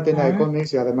 Sí, tiene una tienda de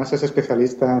cómics y además es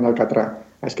especialista en Alcatraz.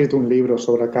 Ha escrito un libro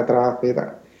sobre Alcatraz y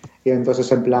tal. Y entonces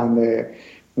en plan de...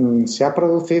 se ha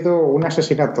producido un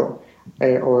asesinato.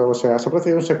 O sea, se ha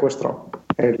producido un secuestro.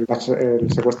 El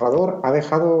secuestrador ha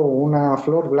dejado una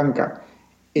flor blanca.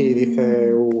 Y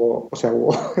dice Hugo,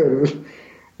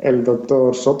 el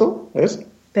doctor Soto, ¿es?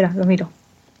 Espera, lo miro.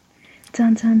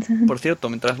 Chan. Por cierto,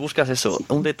 mientras buscas eso,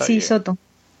 un detalle. Sí, Soto.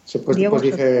 Sí, pues Diego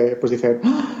dice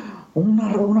 ¡ah!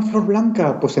 Una flor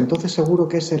blanca, pues entonces seguro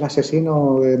que es el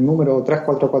asesino del número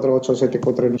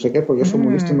 344874 y no sé qué, porque yo soy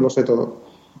muy listo y me lo sé todo.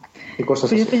 Y cosas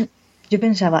Pues así. yo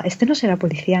pensaba, este no será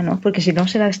policía, ¿no? Porque si no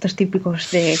será de estos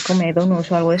típicos de come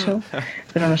donuts o algo de eso,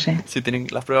 pero no sé. Si tienen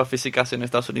las pruebas físicas en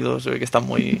Estados Unidos, que están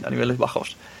muy a niveles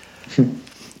bajos.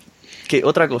 Que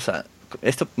otra cosa,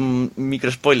 esto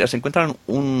micro spoiler, se encuentran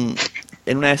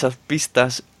en una de esas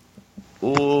pistas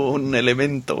un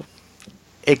elemento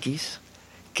X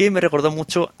que me recordó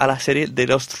mucho a la serie The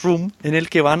Lost Room, en el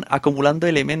que van acumulando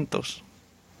elementos.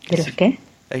 ¿Pero qué?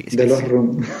 De los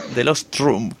Room. The Lost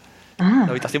Room. Ah,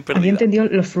 La habitación perdida. había entendido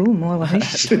los room o algo así.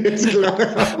 Sí, claro.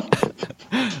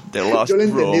 The Lost Yo lo he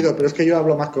Room. entendido, pero es que yo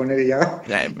hablo más con él y ya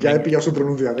he pillado su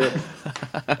pronunciación.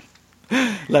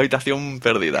 La habitación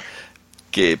perdida,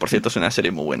 que por cierto es una serie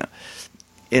muy buena,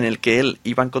 en el que él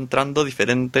iba encontrando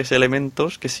diferentes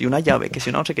elementos, que si una llave, que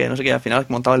si una no sé qué, al final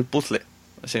montaba el puzzle.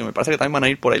 O sea, me parece que también van a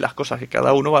ir por ahí las cosas, que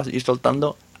cada uno va a ir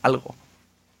soltando algo.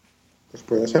 Pues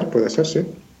puede ser, sí.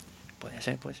 Puede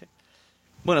ser.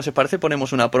 Bueno, si os parece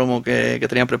ponemos una promo que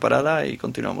tenían preparada y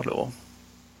continuamos luego.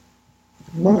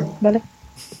 Vale.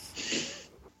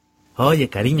 Oye,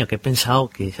 cariño, que he pensado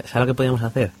que... ¿Sabes lo que podíamos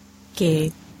hacer?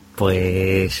 ¿Qué?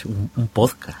 Pues un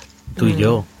podcast, tú y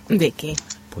yo. ¿De qué?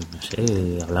 Pues no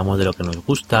sé, hablamos de lo que nos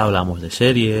gusta, hablamos de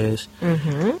series,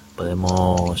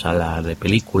 podemos hablar de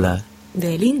películas.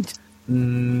 ¿De Lynch?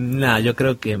 Nada, yo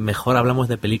creo que mejor hablamos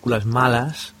de películas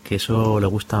malas, que eso le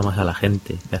gusta más a la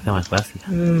gente, que hace más gracia.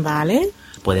 Vale.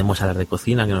 Podemos hablar de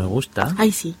cocina, que nos gusta.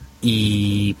 Ay, sí.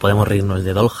 Y podemos reírnos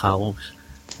de Dollhouse.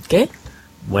 ¿Qué?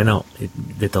 Bueno,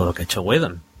 de todo lo que ha hecho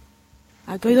Whedon.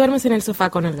 ¿A qué hoy duermes en el sofá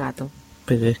con el gato?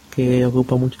 Pero es que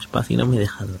ocupa mucho espacio y no me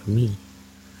deja dormir.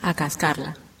 A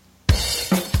cascarla.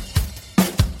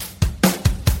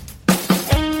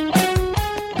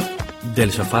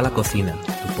 Del sofá a la cocina,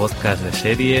 tu podcast de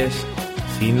series,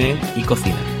 cine y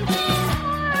cocina.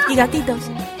 Y gatitos.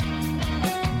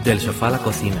 Del sofá a la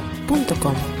cocina.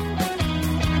 .com.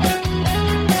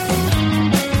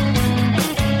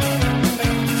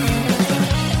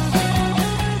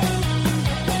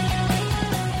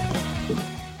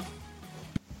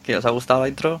 ¿Qué os ha gustado la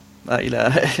intro? Ahí el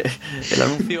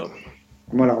anuncio.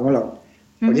 Mola, mola.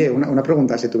 Oye, una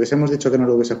pregunta. Si te hubiésemos dicho que no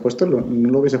lo hubieses puesto, ¿no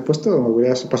lo hubieses puesto o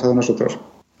hubieras pasado nosotros?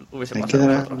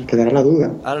 Quedará la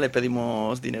duda. Ahora le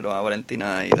pedimos dinero a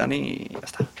Valentina y Dani y ya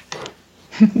está.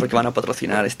 Porque van a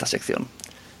patrocinar esta sección.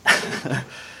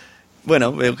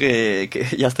 Bueno, veo que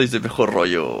ya estáis de mejor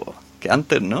rollo que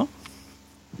antes, ¿no?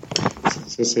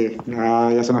 Sí.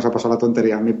 Ya se nos ha pasado la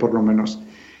tontería, a mí por lo menos.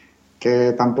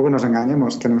 Que tampoco nos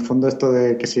engañemos, que en el fondo esto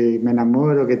de que si me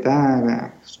enamoro, ¿qué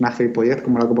tal? Es una gilipollez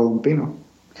como la copa de un pino.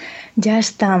 Ya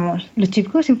estamos. Los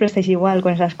chicos siempre estáis igual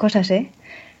con esas cosas, ¿eh?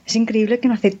 Es increíble que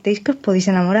no aceptéis que os podéis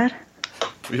enamorar.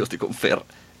 Pues yo estoy con Fer.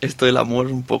 Esto del amor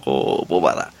es un poco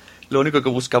bobada. Lo único que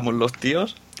buscamos los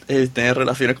tíos es tener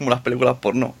relaciones como las películas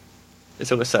porno.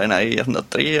 Eso que salen ahí haciendo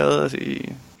tríos y...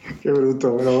 Qué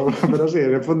bruto, pero sí,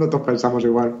 en el fondo todos pensamos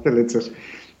igual, qué leches.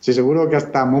 Sí, seguro que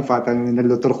hasta Moffat en el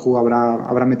Doctor Who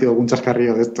habrá metido algún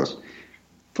chascarrillo de estos.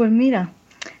 Pues mira,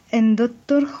 en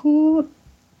Doctor Who,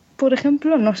 por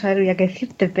ejemplo, no sabría qué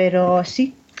decirte, pero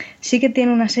sí que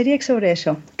tiene una serie sobre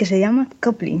eso, que se llama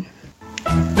Coupling.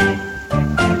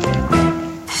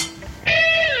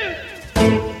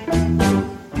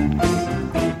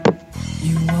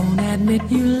 You won't admit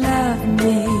you love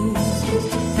me,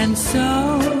 and so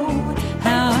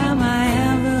how am I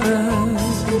ever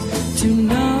to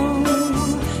know?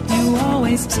 You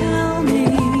always tell me,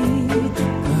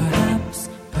 perhaps,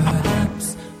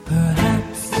 perhaps,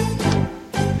 perhaps,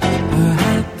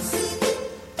 perhaps,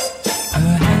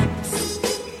 perhaps,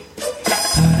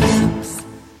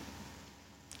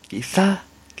 perhaps.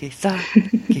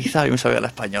 Quizá yo me sabía la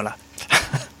española.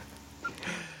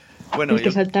 Bueno, El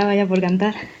que faltaba ya por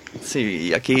cantar.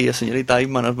 Sí, aquí la señorita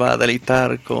Inma nos va a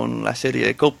deleitar con la serie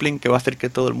de Coupling, que va a hacer que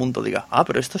todo el mundo diga,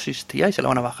 pero esto existía y se la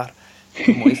van a bajar.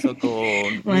 Como hizo con...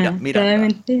 Bueno,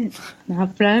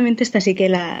 probablemente esta sí que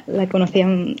la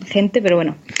conocían gente, pero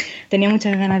bueno, tenía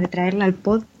muchas ganas de traerla al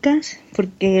podcast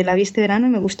porque la vi este verano y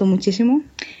me gustó muchísimo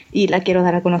y la quiero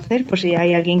dar a conocer por si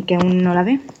hay alguien que aún no la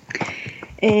ve.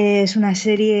 Es una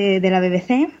serie de la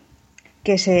BBC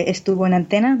que se estuvo en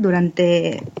antena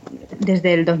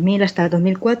desde el 2000 hasta el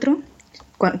 2004,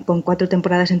 con 4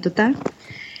 temporadas en total.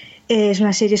 Es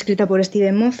una serie escrita por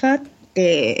Steven Moffat,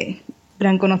 que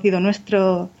gran conocido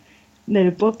nuestro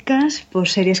del podcast, por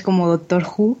series como Doctor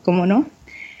Who, como no,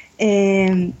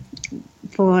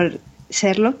 por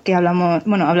Sherlock, que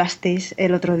hablasteis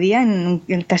el otro día en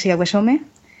Casi a Huesome,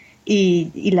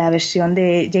 y la versión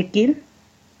de Jekyll,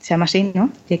 se llama así,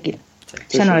 ¿no? Jekyll.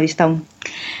 Sí, No la he visto aún.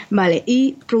 Vale,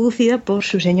 y producida por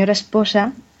su señora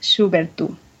esposa, Sue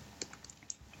Vertue,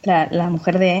 la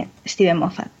mujer de Steven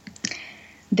Moffat.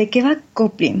 ¿De qué va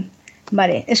Coupling?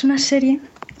 Vale, es una serie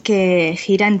que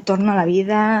gira en torno a la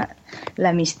vida, la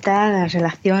amistad, las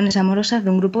relaciones amorosas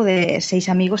de un grupo de 6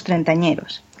 amigos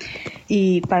treintañeros.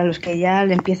 Y para los que ya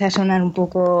le empieza a sonar un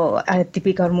poco al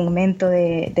típico argumento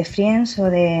de Friends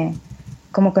o de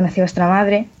Cómo conocí a vuestra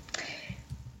madre,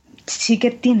 sí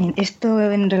que tienen esto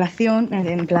en relación,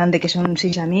 en plan de que son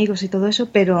 6 amigos y todo eso,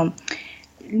 pero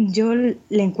yo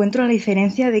le encuentro la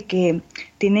diferencia de que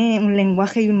tiene un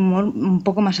lenguaje y un humor un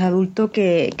poco más adulto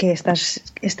que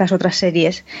estas otras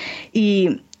series,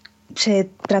 y se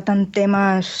tratan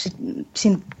temas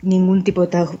sin ningún tipo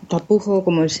de tapujo,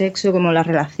 como el sexo, como las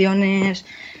relaciones,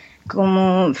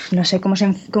 como no sé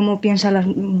cómo piensan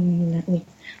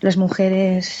las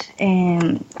mujeres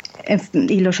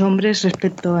y los hombres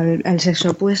respecto al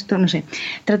sexo opuesto, no sé.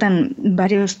 Tratan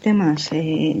varios temas,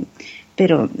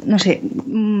 pero no sé,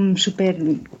 súper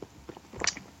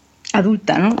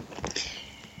adulta, ¿no?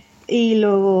 Y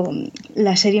luego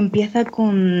la serie empieza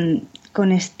con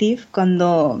Steve,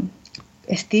 cuando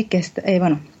Steve, que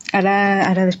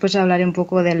ahora después hablaré un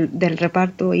poco del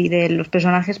reparto y de los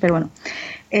personajes, pero bueno,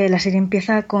 la serie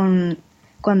empieza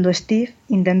cuando Steve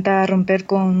intenta romper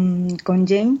con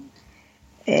Jane,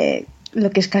 lo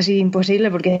que es casi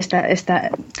imposible porque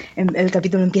el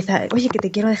capítulo empieza, oye, que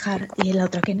te quiero dejar, y la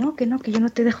otra, que no, que yo no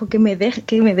te dejo, que me dejes,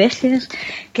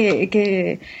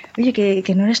 oye,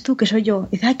 que no eres tú, que soy yo.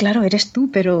 Y dice, claro, eres tú,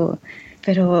 pero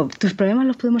tus problemas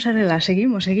los podemos arreglar,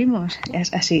 seguimos.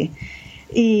 Es así.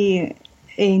 E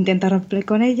intenta romper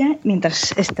con ella.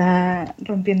 Mientras está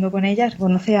rompiendo con ella,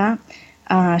 conoce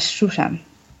a Susan,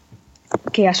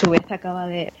 que a su vez acaba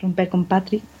de romper con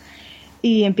Patrick,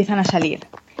 y empiezan a salir.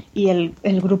 Y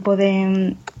el grupo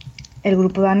de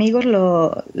amigos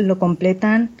lo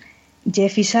completan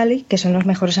Jeff y Sally, que son los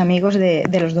mejores amigos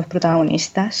de los dos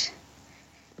protagonistas.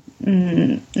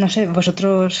 No sé,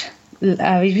 ¿vosotros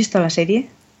habéis visto la serie?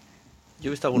 Yo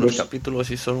he visto algunos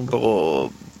capítulos y son un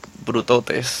poco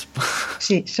brutotes.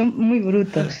 Sí, son muy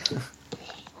brutos.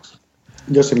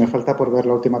 Yo sí me falta por ver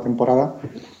la última temporada.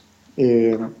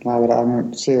 La verdad,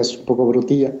 sí, es un poco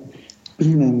brutilla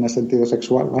en el sentido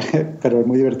sexual, ¿vale? Pero es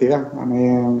muy divertida. A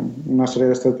mí una serie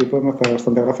de este tipo me hace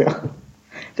bastante gracia.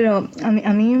 Pero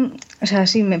a mí, o sea,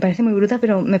 sí, me parece muy bruta,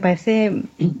 pero me parece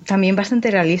también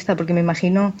bastante realista, porque me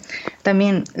imagino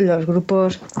también los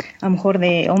grupos, a lo mejor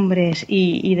de hombres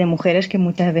y de mujeres, que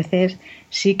muchas veces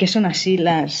sí que son así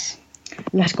las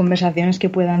conversaciones que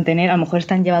puedan tener. A lo mejor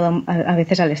están llevados a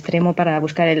veces al extremo para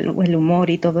buscar el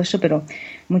humor y todo eso, pero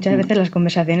muchas veces las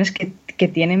conversaciones que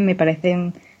tienen me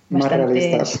parecen bastante... Más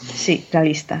realistas. Sí,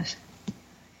 realistas.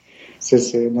 Sí,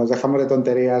 nos dejamos de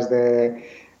tonterías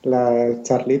de las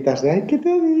charlitas de ay, ¿qué te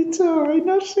he dicho? Ay,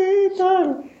 no sé,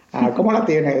 tal. Ah, ¿cómo la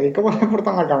tiene? ¿Y cómo se porta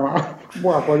en la cama?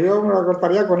 Buah, pues yo me la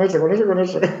acostaría con ese.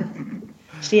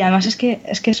 Sí, además es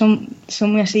que son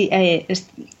muy así.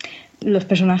 Los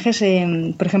personajes,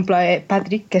 por ejemplo,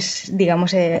 Patrick, que es,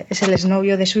 digamos, es el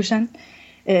exnovio de Susan,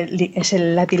 es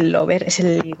el Latin lover, es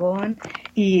el ligón,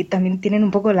 y también tienen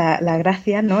un poco la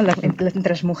gracia, ¿no?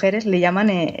 Entre las mujeres le llaman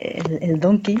el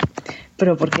donkey,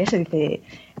 pero ¿por qué? Se dice,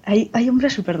 hay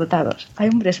hombres superdotados, hay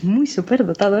hombres muy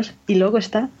superdotados, y luego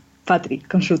está Patrick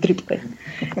con su trípode,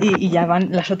 y ya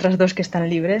van las otras dos que están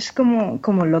libres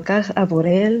como locas a por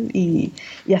él, y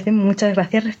hacen muchas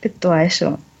gracias respecto a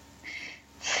eso.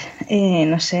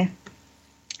 No sé.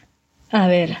 A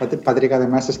ver. Patrick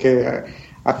además es que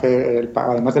hace,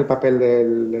 además del papel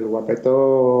del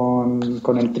guapetón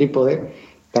con el trípode,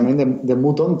 también de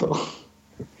muy tonto.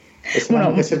 Es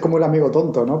ser como el amigo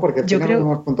tonto, ¿no? Porque tiene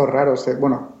unos puntos raros.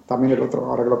 Bueno, también el otro,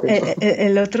 ahora que lo pienso.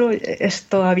 El otro es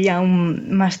todavía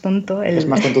aún más tonto. Es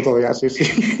más tonto todavía, sí.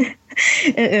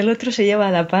 El otro se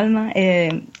lleva la palma.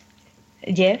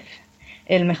 Jeff,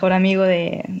 el mejor amigo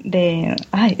de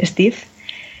Steve.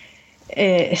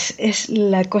 Es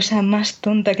la cosa más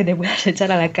tonta que te puedas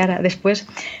echar a la cara. Después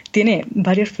tiene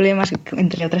varios problemas,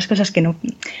 entre otras cosas, que no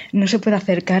se puede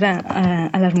acercar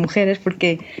a las mujeres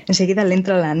porque enseguida le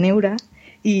entra la neura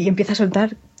y empieza a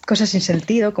soltar cosas sin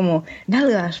sentido como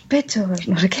nalgas, pechos,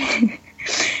 no sé qué.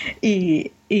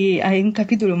 Y hay un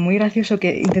capítulo muy gracioso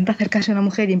que intenta acercarse a una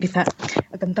mujer y empieza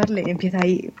a cantarle, empieza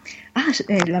ahí,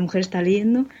 la mujer está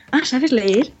leyendo, ¿sabes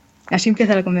leer? Así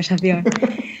empieza la conversación.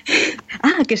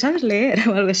 Que sabes leer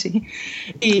o algo así.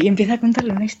 Y empieza a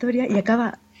contarle una historia y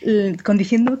acaba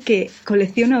diciendo que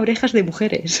colecciona orejas de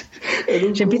mujeres.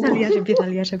 Se empieza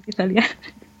a liar.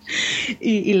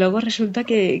 Y luego resulta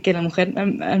que la mujer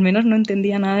al menos no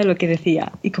entendía nada de lo que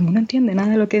decía. Y como no entiende nada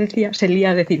de lo que decía, se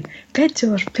lía a decir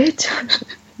pechos.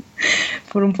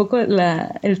 Por un poco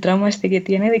el trauma que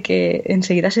tiene de que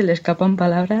enseguida se le escapan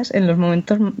palabras en los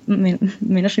momentos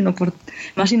más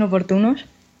inoportunos.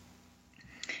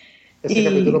 Este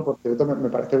capítulo, por cierto, me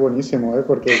parece buenísimo,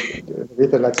 porque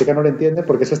dices, la chica no lo entiende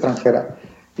porque es extranjera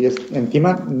y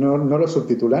encima no lo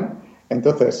subtitulan.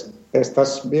 Entonces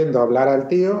estás viendo hablar al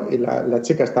tío y la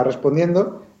chica está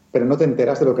respondiendo, pero no te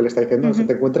enteras de lo que le está diciendo. O sea,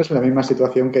 te encuentras en la misma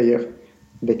situación que Jeff.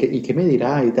 ¿Y qué me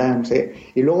dirá? Y tal, no sé.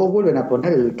 Y luego vuelven a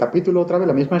poner el capítulo otra vez,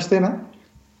 la misma escena,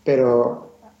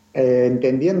 pero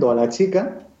entendiendo a la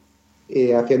chica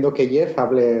y haciendo que Jeff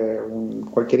hable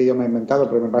cualquier idioma inventado,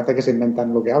 pero me parece que se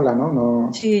inventan lo que habla,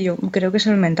 ¿no? Sí, yo creo que se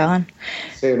lo inventaban.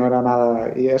 Sí, no era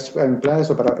nada. Y es en plan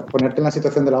eso, para ponerte en la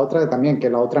situación de la otra, también, que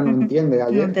la otra no entiende a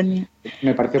Jeff. No entendía.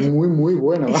 Me parece muy, muy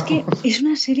bueno. Es que es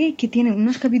una serie que tiene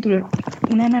unos capítulos,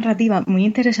 una narrativa muy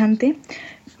interesante,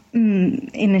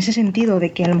 en ese sentido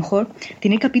de que a lo mejor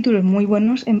tiene capítulos muy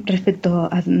buenos respecto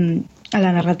a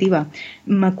la narrativa.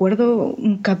 Me acuerdo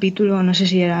un capítulo, no sé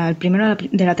si era el primero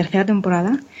de la tercera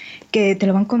temporada, que te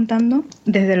lo van contando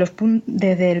desde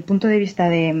el punto de vista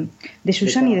de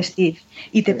Susan y de Steve,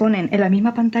 y te ponen en la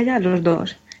misma pantalla los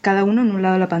dos, cada uno en un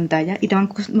lado de la pantalla, y te van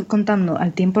contando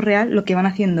al tiempo real lo que van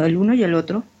haciendo el uno y el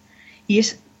otro, y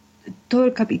es todo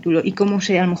el capítulo y cómo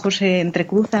a lo mejor se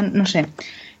entrecruzan, no sé.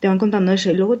 te van contando eso.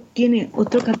 Y luego tiene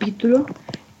otro capítulo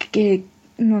que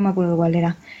no me acuerdo cuál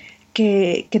era,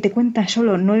 que te cuenta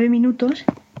solo 9 minutos,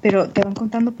 pero te van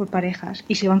contando por parejas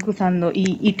y se van cruzando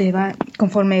y te va,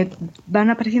 conforme van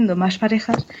apareciendo más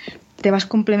parejas, te va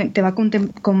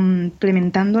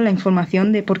complementando la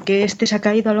información de por qué este se ha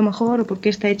caído a lo mejor o por qué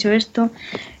este ha hecho esto.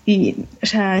 Y, o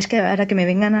sea, es que ahora que me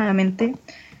vengan a la mente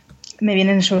me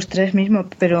vienen esos tres mismos,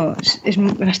 pero es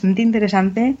bastante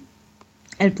interesante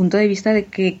el punto de vista de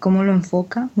que cómo lo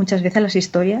enfoca muchas veces las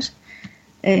historias.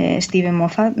 Steven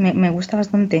Moffat me gusta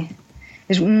bastante.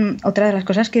 Es otra de las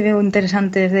cosas que veo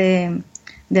interesantes de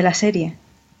la serie.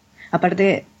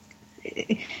 Aparte,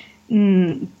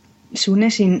 Sune,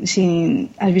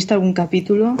 ¿has visto algún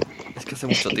capítulo? Es que hace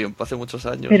mucho tiempo, hace muchos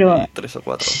años, pero 3 o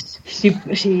 4. Sí,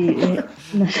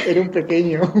 no sé. Era un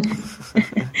pequeño.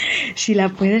 Si la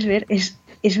puedes ver, es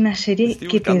una serie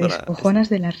que te descojonas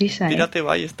de la risa. Tírate,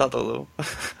 va y está todo.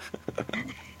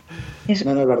 No, es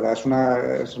verdad, es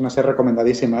una serie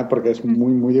recomendadísima porque es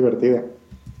muy, muy divertida.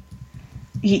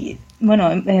 Y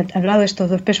bueno, he hablado de estos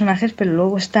dos personajes, pero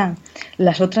luego están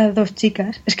las otras dos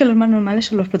chicas. Es que los más normales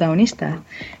son los protagonistas,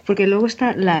 porque luego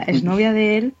está la exnovia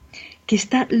de él, que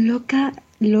está loca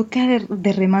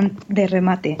de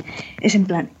remate. Es en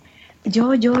plan,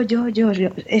 yo.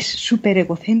 Es súper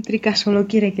egocéntrica, solo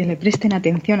quiere que le presten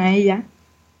atención a ella.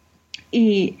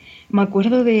 Y me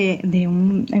acuerdo de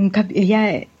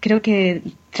ella creo que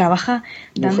trabaja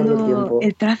dando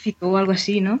el tráfico o algo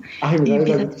así, ¿no? Ay,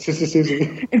 y sí.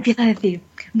 Empieza a decir,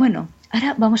 bueno,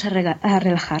 ahora vamos a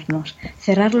relajarnos,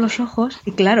 cerrar los ojos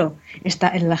y claro,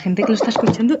 la gente que lo está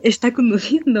escuchando está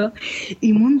conduciendo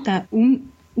y monta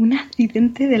un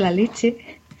accidente de la leche.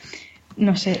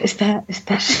 No sé,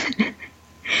 estás...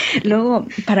 Luego,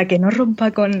 para que no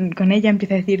rompa con ella,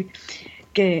 empieza a decir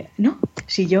que no,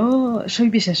 si yo soy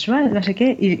bisexual, no sé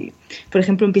qué, y por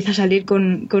ejemplo empieza a salir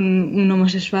con un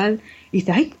homosexual y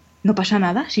dice, ay, no pasa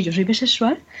nada, si yo soy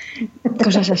bisexual,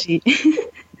 cosas así.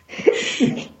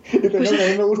 Y pues, a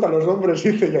mí me gustan los hombres,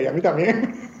 dice yo, y a mí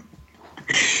también.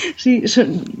 Sí,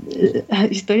 son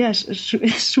historias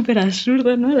súper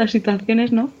absurdas, ¿no? Las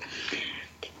situaciones, ¿no?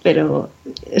 Pero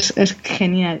es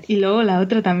genial. Y luego la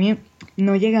otra también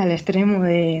no llega al extremo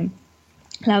de...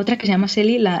 La otra, que se llama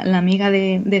Sally, la amiga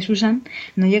de Susan,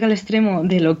 no llega al extremo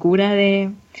de locura de...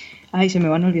 Ay, se me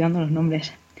van olvidando los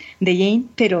nombres. De Jane,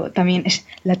 pero también es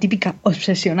la típica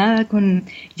obsesionada con...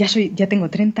 Ya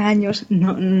tengo 30 años,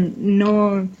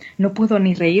 no puedo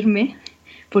ni reírme,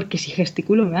 porque si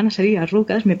gesticulo me van a salir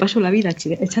arrugas, me paso la vida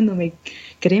echándome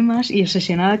cremas y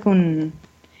obsesionada con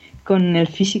el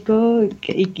físico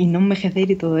y no envejecer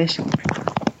y todo eso.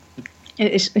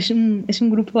 Es un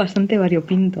grupo bastante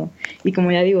variopinto y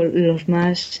como ya digo, los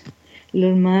más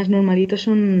normalitos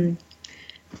son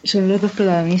los dos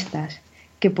protagonistas,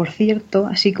 que por cierto,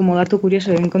 así como dato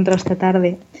curioso que he encontrado esta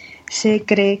tarde, se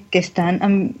cree que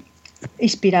están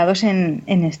inspirados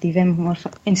en Steven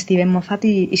Moffat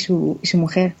y su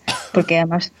mujer, porque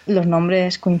además los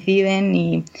nombres coinciden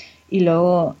y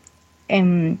luego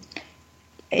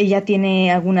ella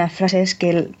tiene algunas frases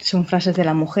que son frases de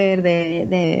la mujer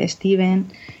de Steven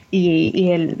y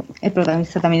el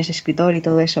protagonista también es escritor y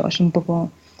todo eso. Es un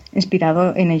poco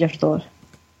inspirado en ellos dos.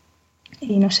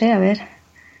 Y no sé, a ver,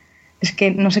 es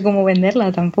que no sé cómo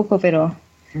venderla tampoco, pero...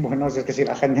 Bueno, es que si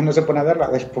la gente no se pone a verla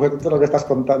después de todo lo que estás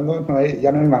contando,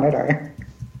 ya no hay manera,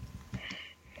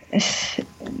 ¿eh?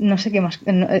 No sé qué más...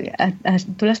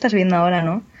 Tú la estás viendo ahora,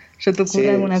 ¿no? ¿Se te ocurre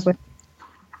alguna cosa?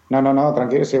 No,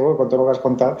 tranquilo, sigo con todo lo que has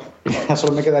contado. Ya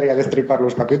solo me quedaría destripar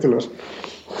los capítulos.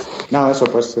 No, eso,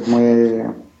 pues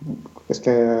es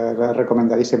que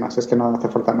recomendadísimas, es que no hace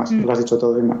falta más. Lo has dicho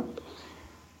todo, Inma.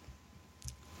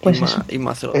 Pues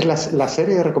Inma es la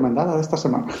serie recomendada de esta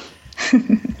semana.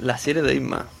 La serie de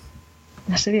Inma.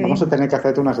 Vamos a tener que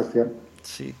hacerte una sección.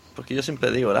 Sí, porque yo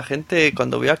siempre digo, la gente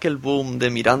cuando vea aquel boom de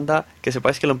Miranda, que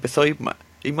sepáis que lo empezó Inma.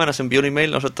 Inma nos envió un email,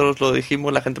 nosotros lo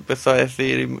dijimos, la gente empezó a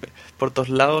decir por todos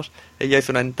lados, ella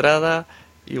hizo una entrada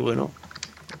y bueno,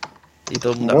 y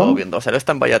todo el mundo acabó viendo. O sea, no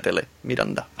está en Vaya Tele,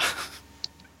 Miranda.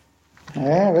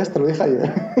 ¿Ves? Te lo dije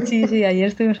ayer. Sí, ayer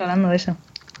estuvimos hablando de eso.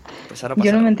 Pues ahora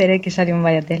yo no me enteré que salió en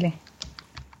Vaya Tele.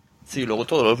 Sí, luego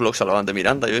todos los vlogs hablaban de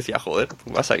Miranda. Yo decía, joder,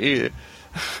 vas ahí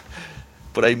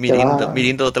por ahí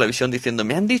mirando televisión diciendo,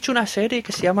 me han dicho una serie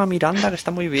que se llama Miranda que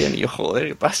está muy bien. Y yo, joder,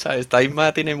 ¿qué pasa? Esta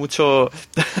Inma tiene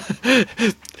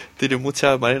tiene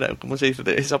mucha manera, ¿cómo se dice?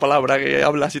 Esa palabra que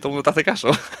hablas y todo el mundo te hace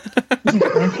caso.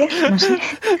 ¿Elocuencia? No sé.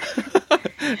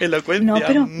 Elocuencia. No,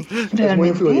 pero es muy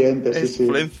influyente, sí.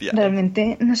 Influencia.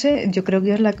 Realmente, no sé, yo creo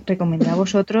que os la recomendé a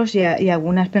vosotros y a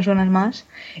algunas personas más.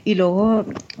 Y luego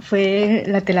fue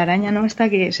la telaraña, ¿no? Esta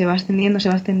que se va extendiendo.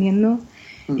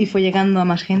 y fue llegando a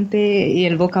más gente y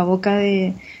el boca a boca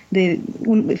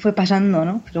fue pasando,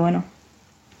 ¿no? Pero bueno.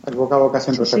 El boca a boca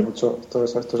siempre Sí, hace sí. mucho. Esto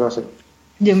es así.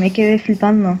 Yo me quedé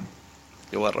flipando.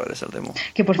 Qué guarro eres el demo.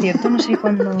 Que por cierto, no sé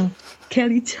cuándo... ¿Qué ha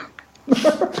dicho?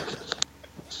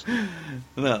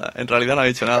 Nada, en realidad no ha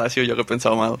dicho nada, ha sido yo que he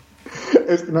pensado mal.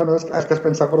 Es que has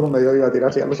pensado por donde yo iba a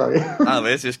tirar, si ya lo sabía. A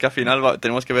ver, si es que al final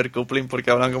tenemos que ver coupling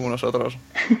porque hablan como nosotros.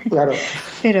 Claro.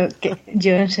 Pero que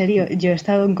yo, en serio, yo he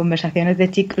estado en conversaciones de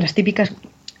chicos, las típicas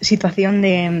situación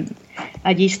de...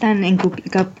 Allí están en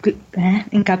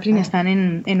Caprin, están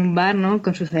en un bar, ¿no?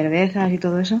 Con sus cervezas y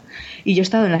todo eso. Y yo he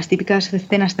estado en las típicas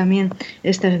escenas también,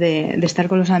 estas de estar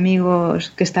con los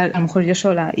amigos, que estar a lo mejor yo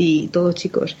sola y todos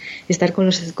chicos, estar con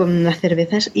las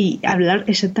cervezas y hablar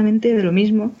exactamente de lo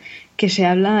mismo que se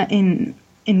habla en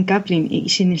Caprin, y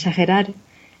sin exagerar.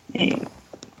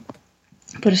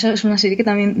 Por eso es una serie que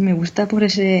también me gusta por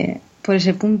ese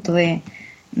punto de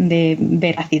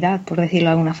veracidad, por decirlo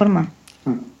de alguna forma.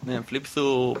 En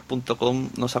flipzu.com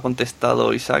nos ha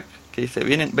contestado Isaac, que dice: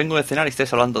 vengo de cenar y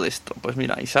estáis hablando de esto. Pues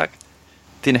mira, Isaac,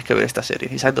 tienes que ver esta serie,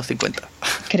 Isaac 250.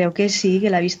 Creo que sí, que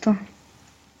la he visto.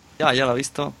 Ya la ha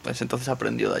visto, pues entonces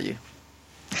aprendió de allí.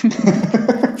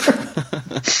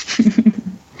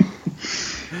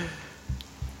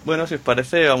 Bueno, si os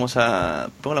parece, vamos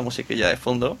a... Pongo la musiquilla de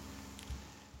fondo.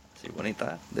 Así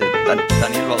bonita, de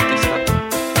Daniel Bautista.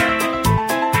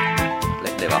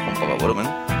 Le bajo un poco el volumen.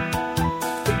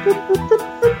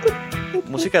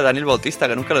 Música de Daniel Bautista,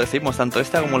 que nunca lo decimos, tanto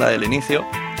esta como la del inicio,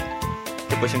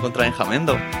 que puedes encontrar en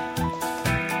Jamendo.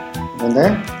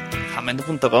 ¿Dónde?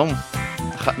 Jamendo.com.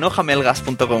 No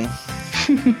jamelgas.com.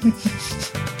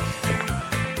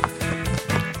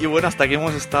 Y bueno, hasta aquí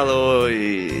hemos estado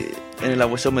hoy en el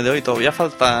AWSOME de hoy. Todavía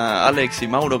falta Alex y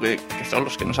Mauro, que son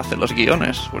los que nos hacen los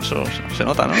guiones. Por eso se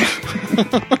nota, ¿no?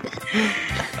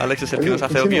 Alex es el que nos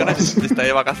hace los guiones, está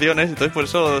de vacaciones. Entonces por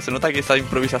eso se nota que esta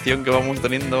improvisación que vamos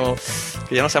teniendo,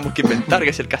 que ya no sabemos qué inventar,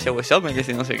 que es el casi AWSOME, que es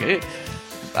no sé qué.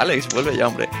 Alex, vuelve ya,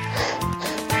 hombre.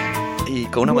 Y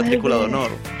con una matrícula de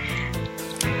honor.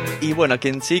 Y bueno, a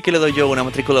quien sí que le doy yo una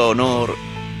matrícula de honor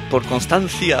por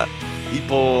constancia y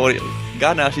por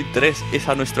ganas, interés, es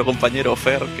a nuestro compañero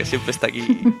Fer, que siempre está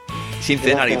aquí sin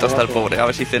cenar y todo está el pobre. A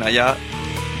ver si cena ya,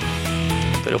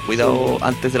 pero cuidado,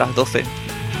 antes de las 12.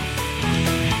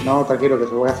 No, tranquilo, que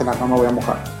si voy a cenar no me voy a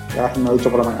mojar. Ya me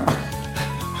ducho por la mañana.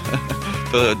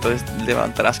 Entonces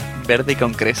levantarás verde y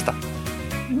con cresta.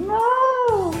 ¡No!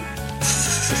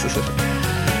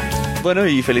 Bueno,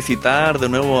 y felicitar de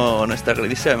nuevo a nuestra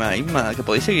queridísima Inma, que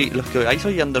podéis seguir, los que vais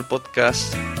oyendo el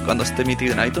podcast cuando esté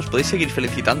emitido en iTunes, podéis seguir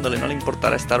felicitándole, no le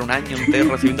importará estar un año entero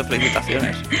recibiendo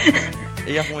felicitaciones.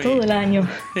 Ella es muy... Todo el año.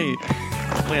 Sí,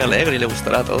 muy alegre y le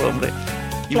gustará todo, hombre.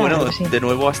 Y Claro bueno, que sí. de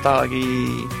nuevo ha estado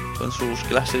aquí con sus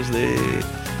clases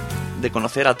de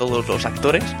conocer a todos los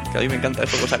actores, que a mí me encanta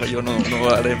eso, cosa que yo no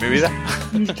haré en mi vida.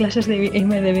 Mis clases de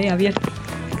IMDb abiertas.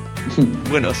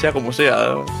 Bueno, sea como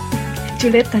sea.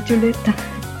 Chuleta.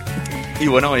 Y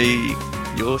bueno, y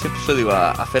yo siempre se lo digo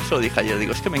a Fer, se lo dije ayer,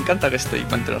 digo, es que me encanta que esté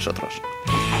entre nosotros.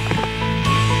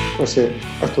 Pues sí,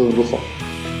 es todo un lujo.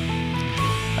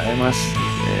 Además,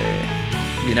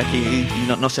 viene aquí y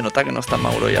no se nota que no están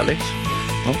Mauro y Alex,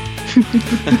 ¿no?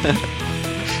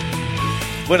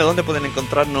 Bueno, ¿dónde pueden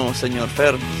encontrarnos, señor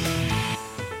Fer?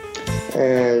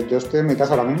 Yo estoy en mi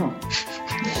casa ahora mismo.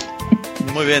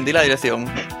 Muy bien, di la dirección.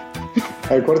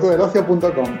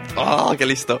 elcuartodelocio.com. ¡Oh, qué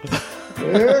listo!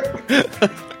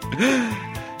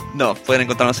 No, pueden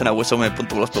encontrarnos en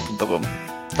awesome.blogspot.com.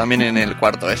 También en el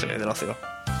cuarto ese del ocio.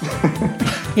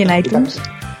 ¿Y en iTunes?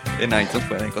 En iTunes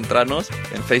pueden encontrarnos.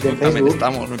 En Facebook, ¿En también Facebook?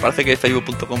 estamos. Me parece que es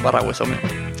facebook.com/awesome.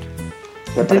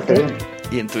 ¿Te parece bien?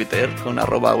 Y en Twitter con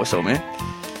 @awesome.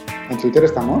 ¿En Twitter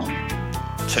estamos?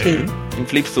 Sí. En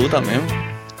Flipzu también.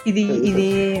 Y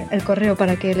di el correo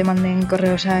para que le manden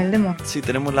correos a el demo. Sí,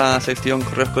 tenemos la sección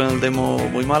correos con el demo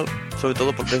muy mal, sobre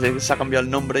todo porque desde que se ha cambiado el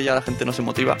nombre ya la gente no se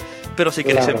motiva. Pero si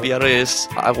queréis Claro. enviar es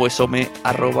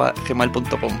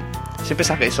awesome@gmail.com. Siempre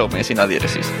saque esome sin la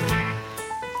diéresis.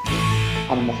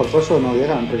 A lo mejor por eso no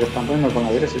llegan, porque están poniendo con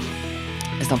la diéresis.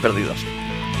 Están perdidos.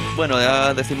 Bueno,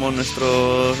 ya decimos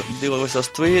nuestros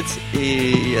tweets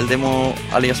y el demo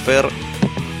alias Fer,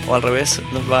 o al revés,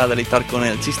 nos va a deleitar con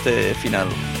el chiste final.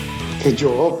 Que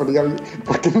yo, pero ya...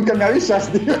 ¿Por qué nunca me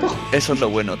avisas, tío? Eso es lo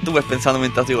bueno. Tú ves pensando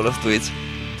mientras digo los tweets.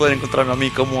 Pueden encontrarme a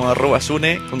mí como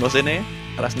 @sune con 2 N,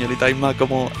 a la señorita Isma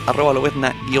como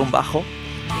 @lobezna_,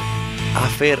 a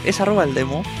Fer es @el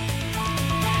demo.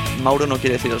 Mauro no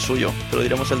quiere decir el suyo, pero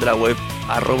diremos el de la web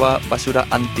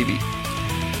 @basuraantv,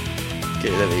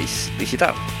 que debéis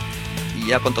visitar. Y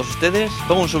ya con todos ustedes,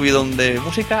 pongo un subidón de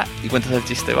música y cuentas el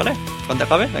chiste, ¿vale? Cuando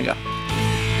acabe, venga.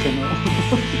 que no.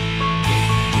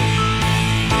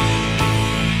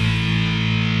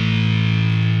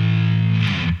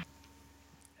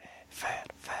 Fer.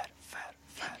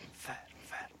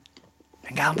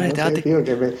 Venga, hombre, No sé, date. tío,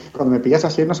 cuando me pillas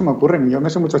así no se me ocurren. Yo me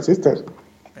sé muchos chistes.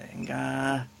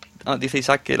 Venga. Ah, dice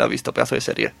Isaac que la ha visto, pedazo de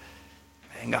serie.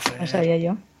 Venga, Fer. No sabía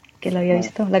yo que la había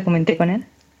visto. La comenté con él.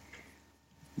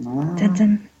 Ah, Chan,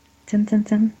 chan. Chan, chan,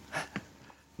 chan.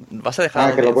 Vas a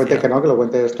dejar. que lo audiencia. cuentes, que lo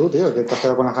cuentes tú, tío. Que te has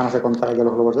quedado con las ganas de contar el de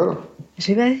los globos de oro.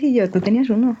 Eso iba a decir yo. Tú tenías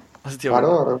uno. Hostia, bueno,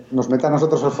 Claro, nos mete a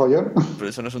nosotros el follón. pero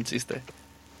eso no es un chiste.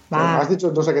 Va. Has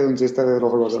dicho no sé qué de un chiste de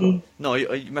los globos de oro. Sí. No, yo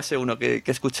me sé uno que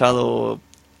he escuchado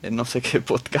en no sé qué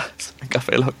podcast, en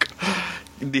Café Lock.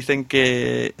 Dicen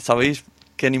que, ¿sabéis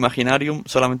que en Imaginarium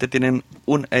solamente tienen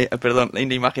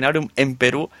en Imaginarium en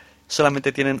Perú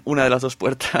solamente tienen una de las dos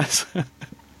puertas?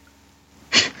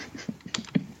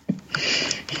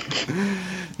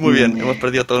 Muy bien, hemos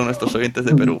perdido a todos nuestros oyentes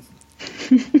de Perú.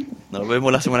 Nos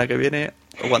vemos la semana que viene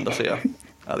o cuando sea.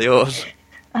 Adiós.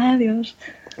 Adiós.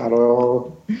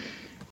 Claro.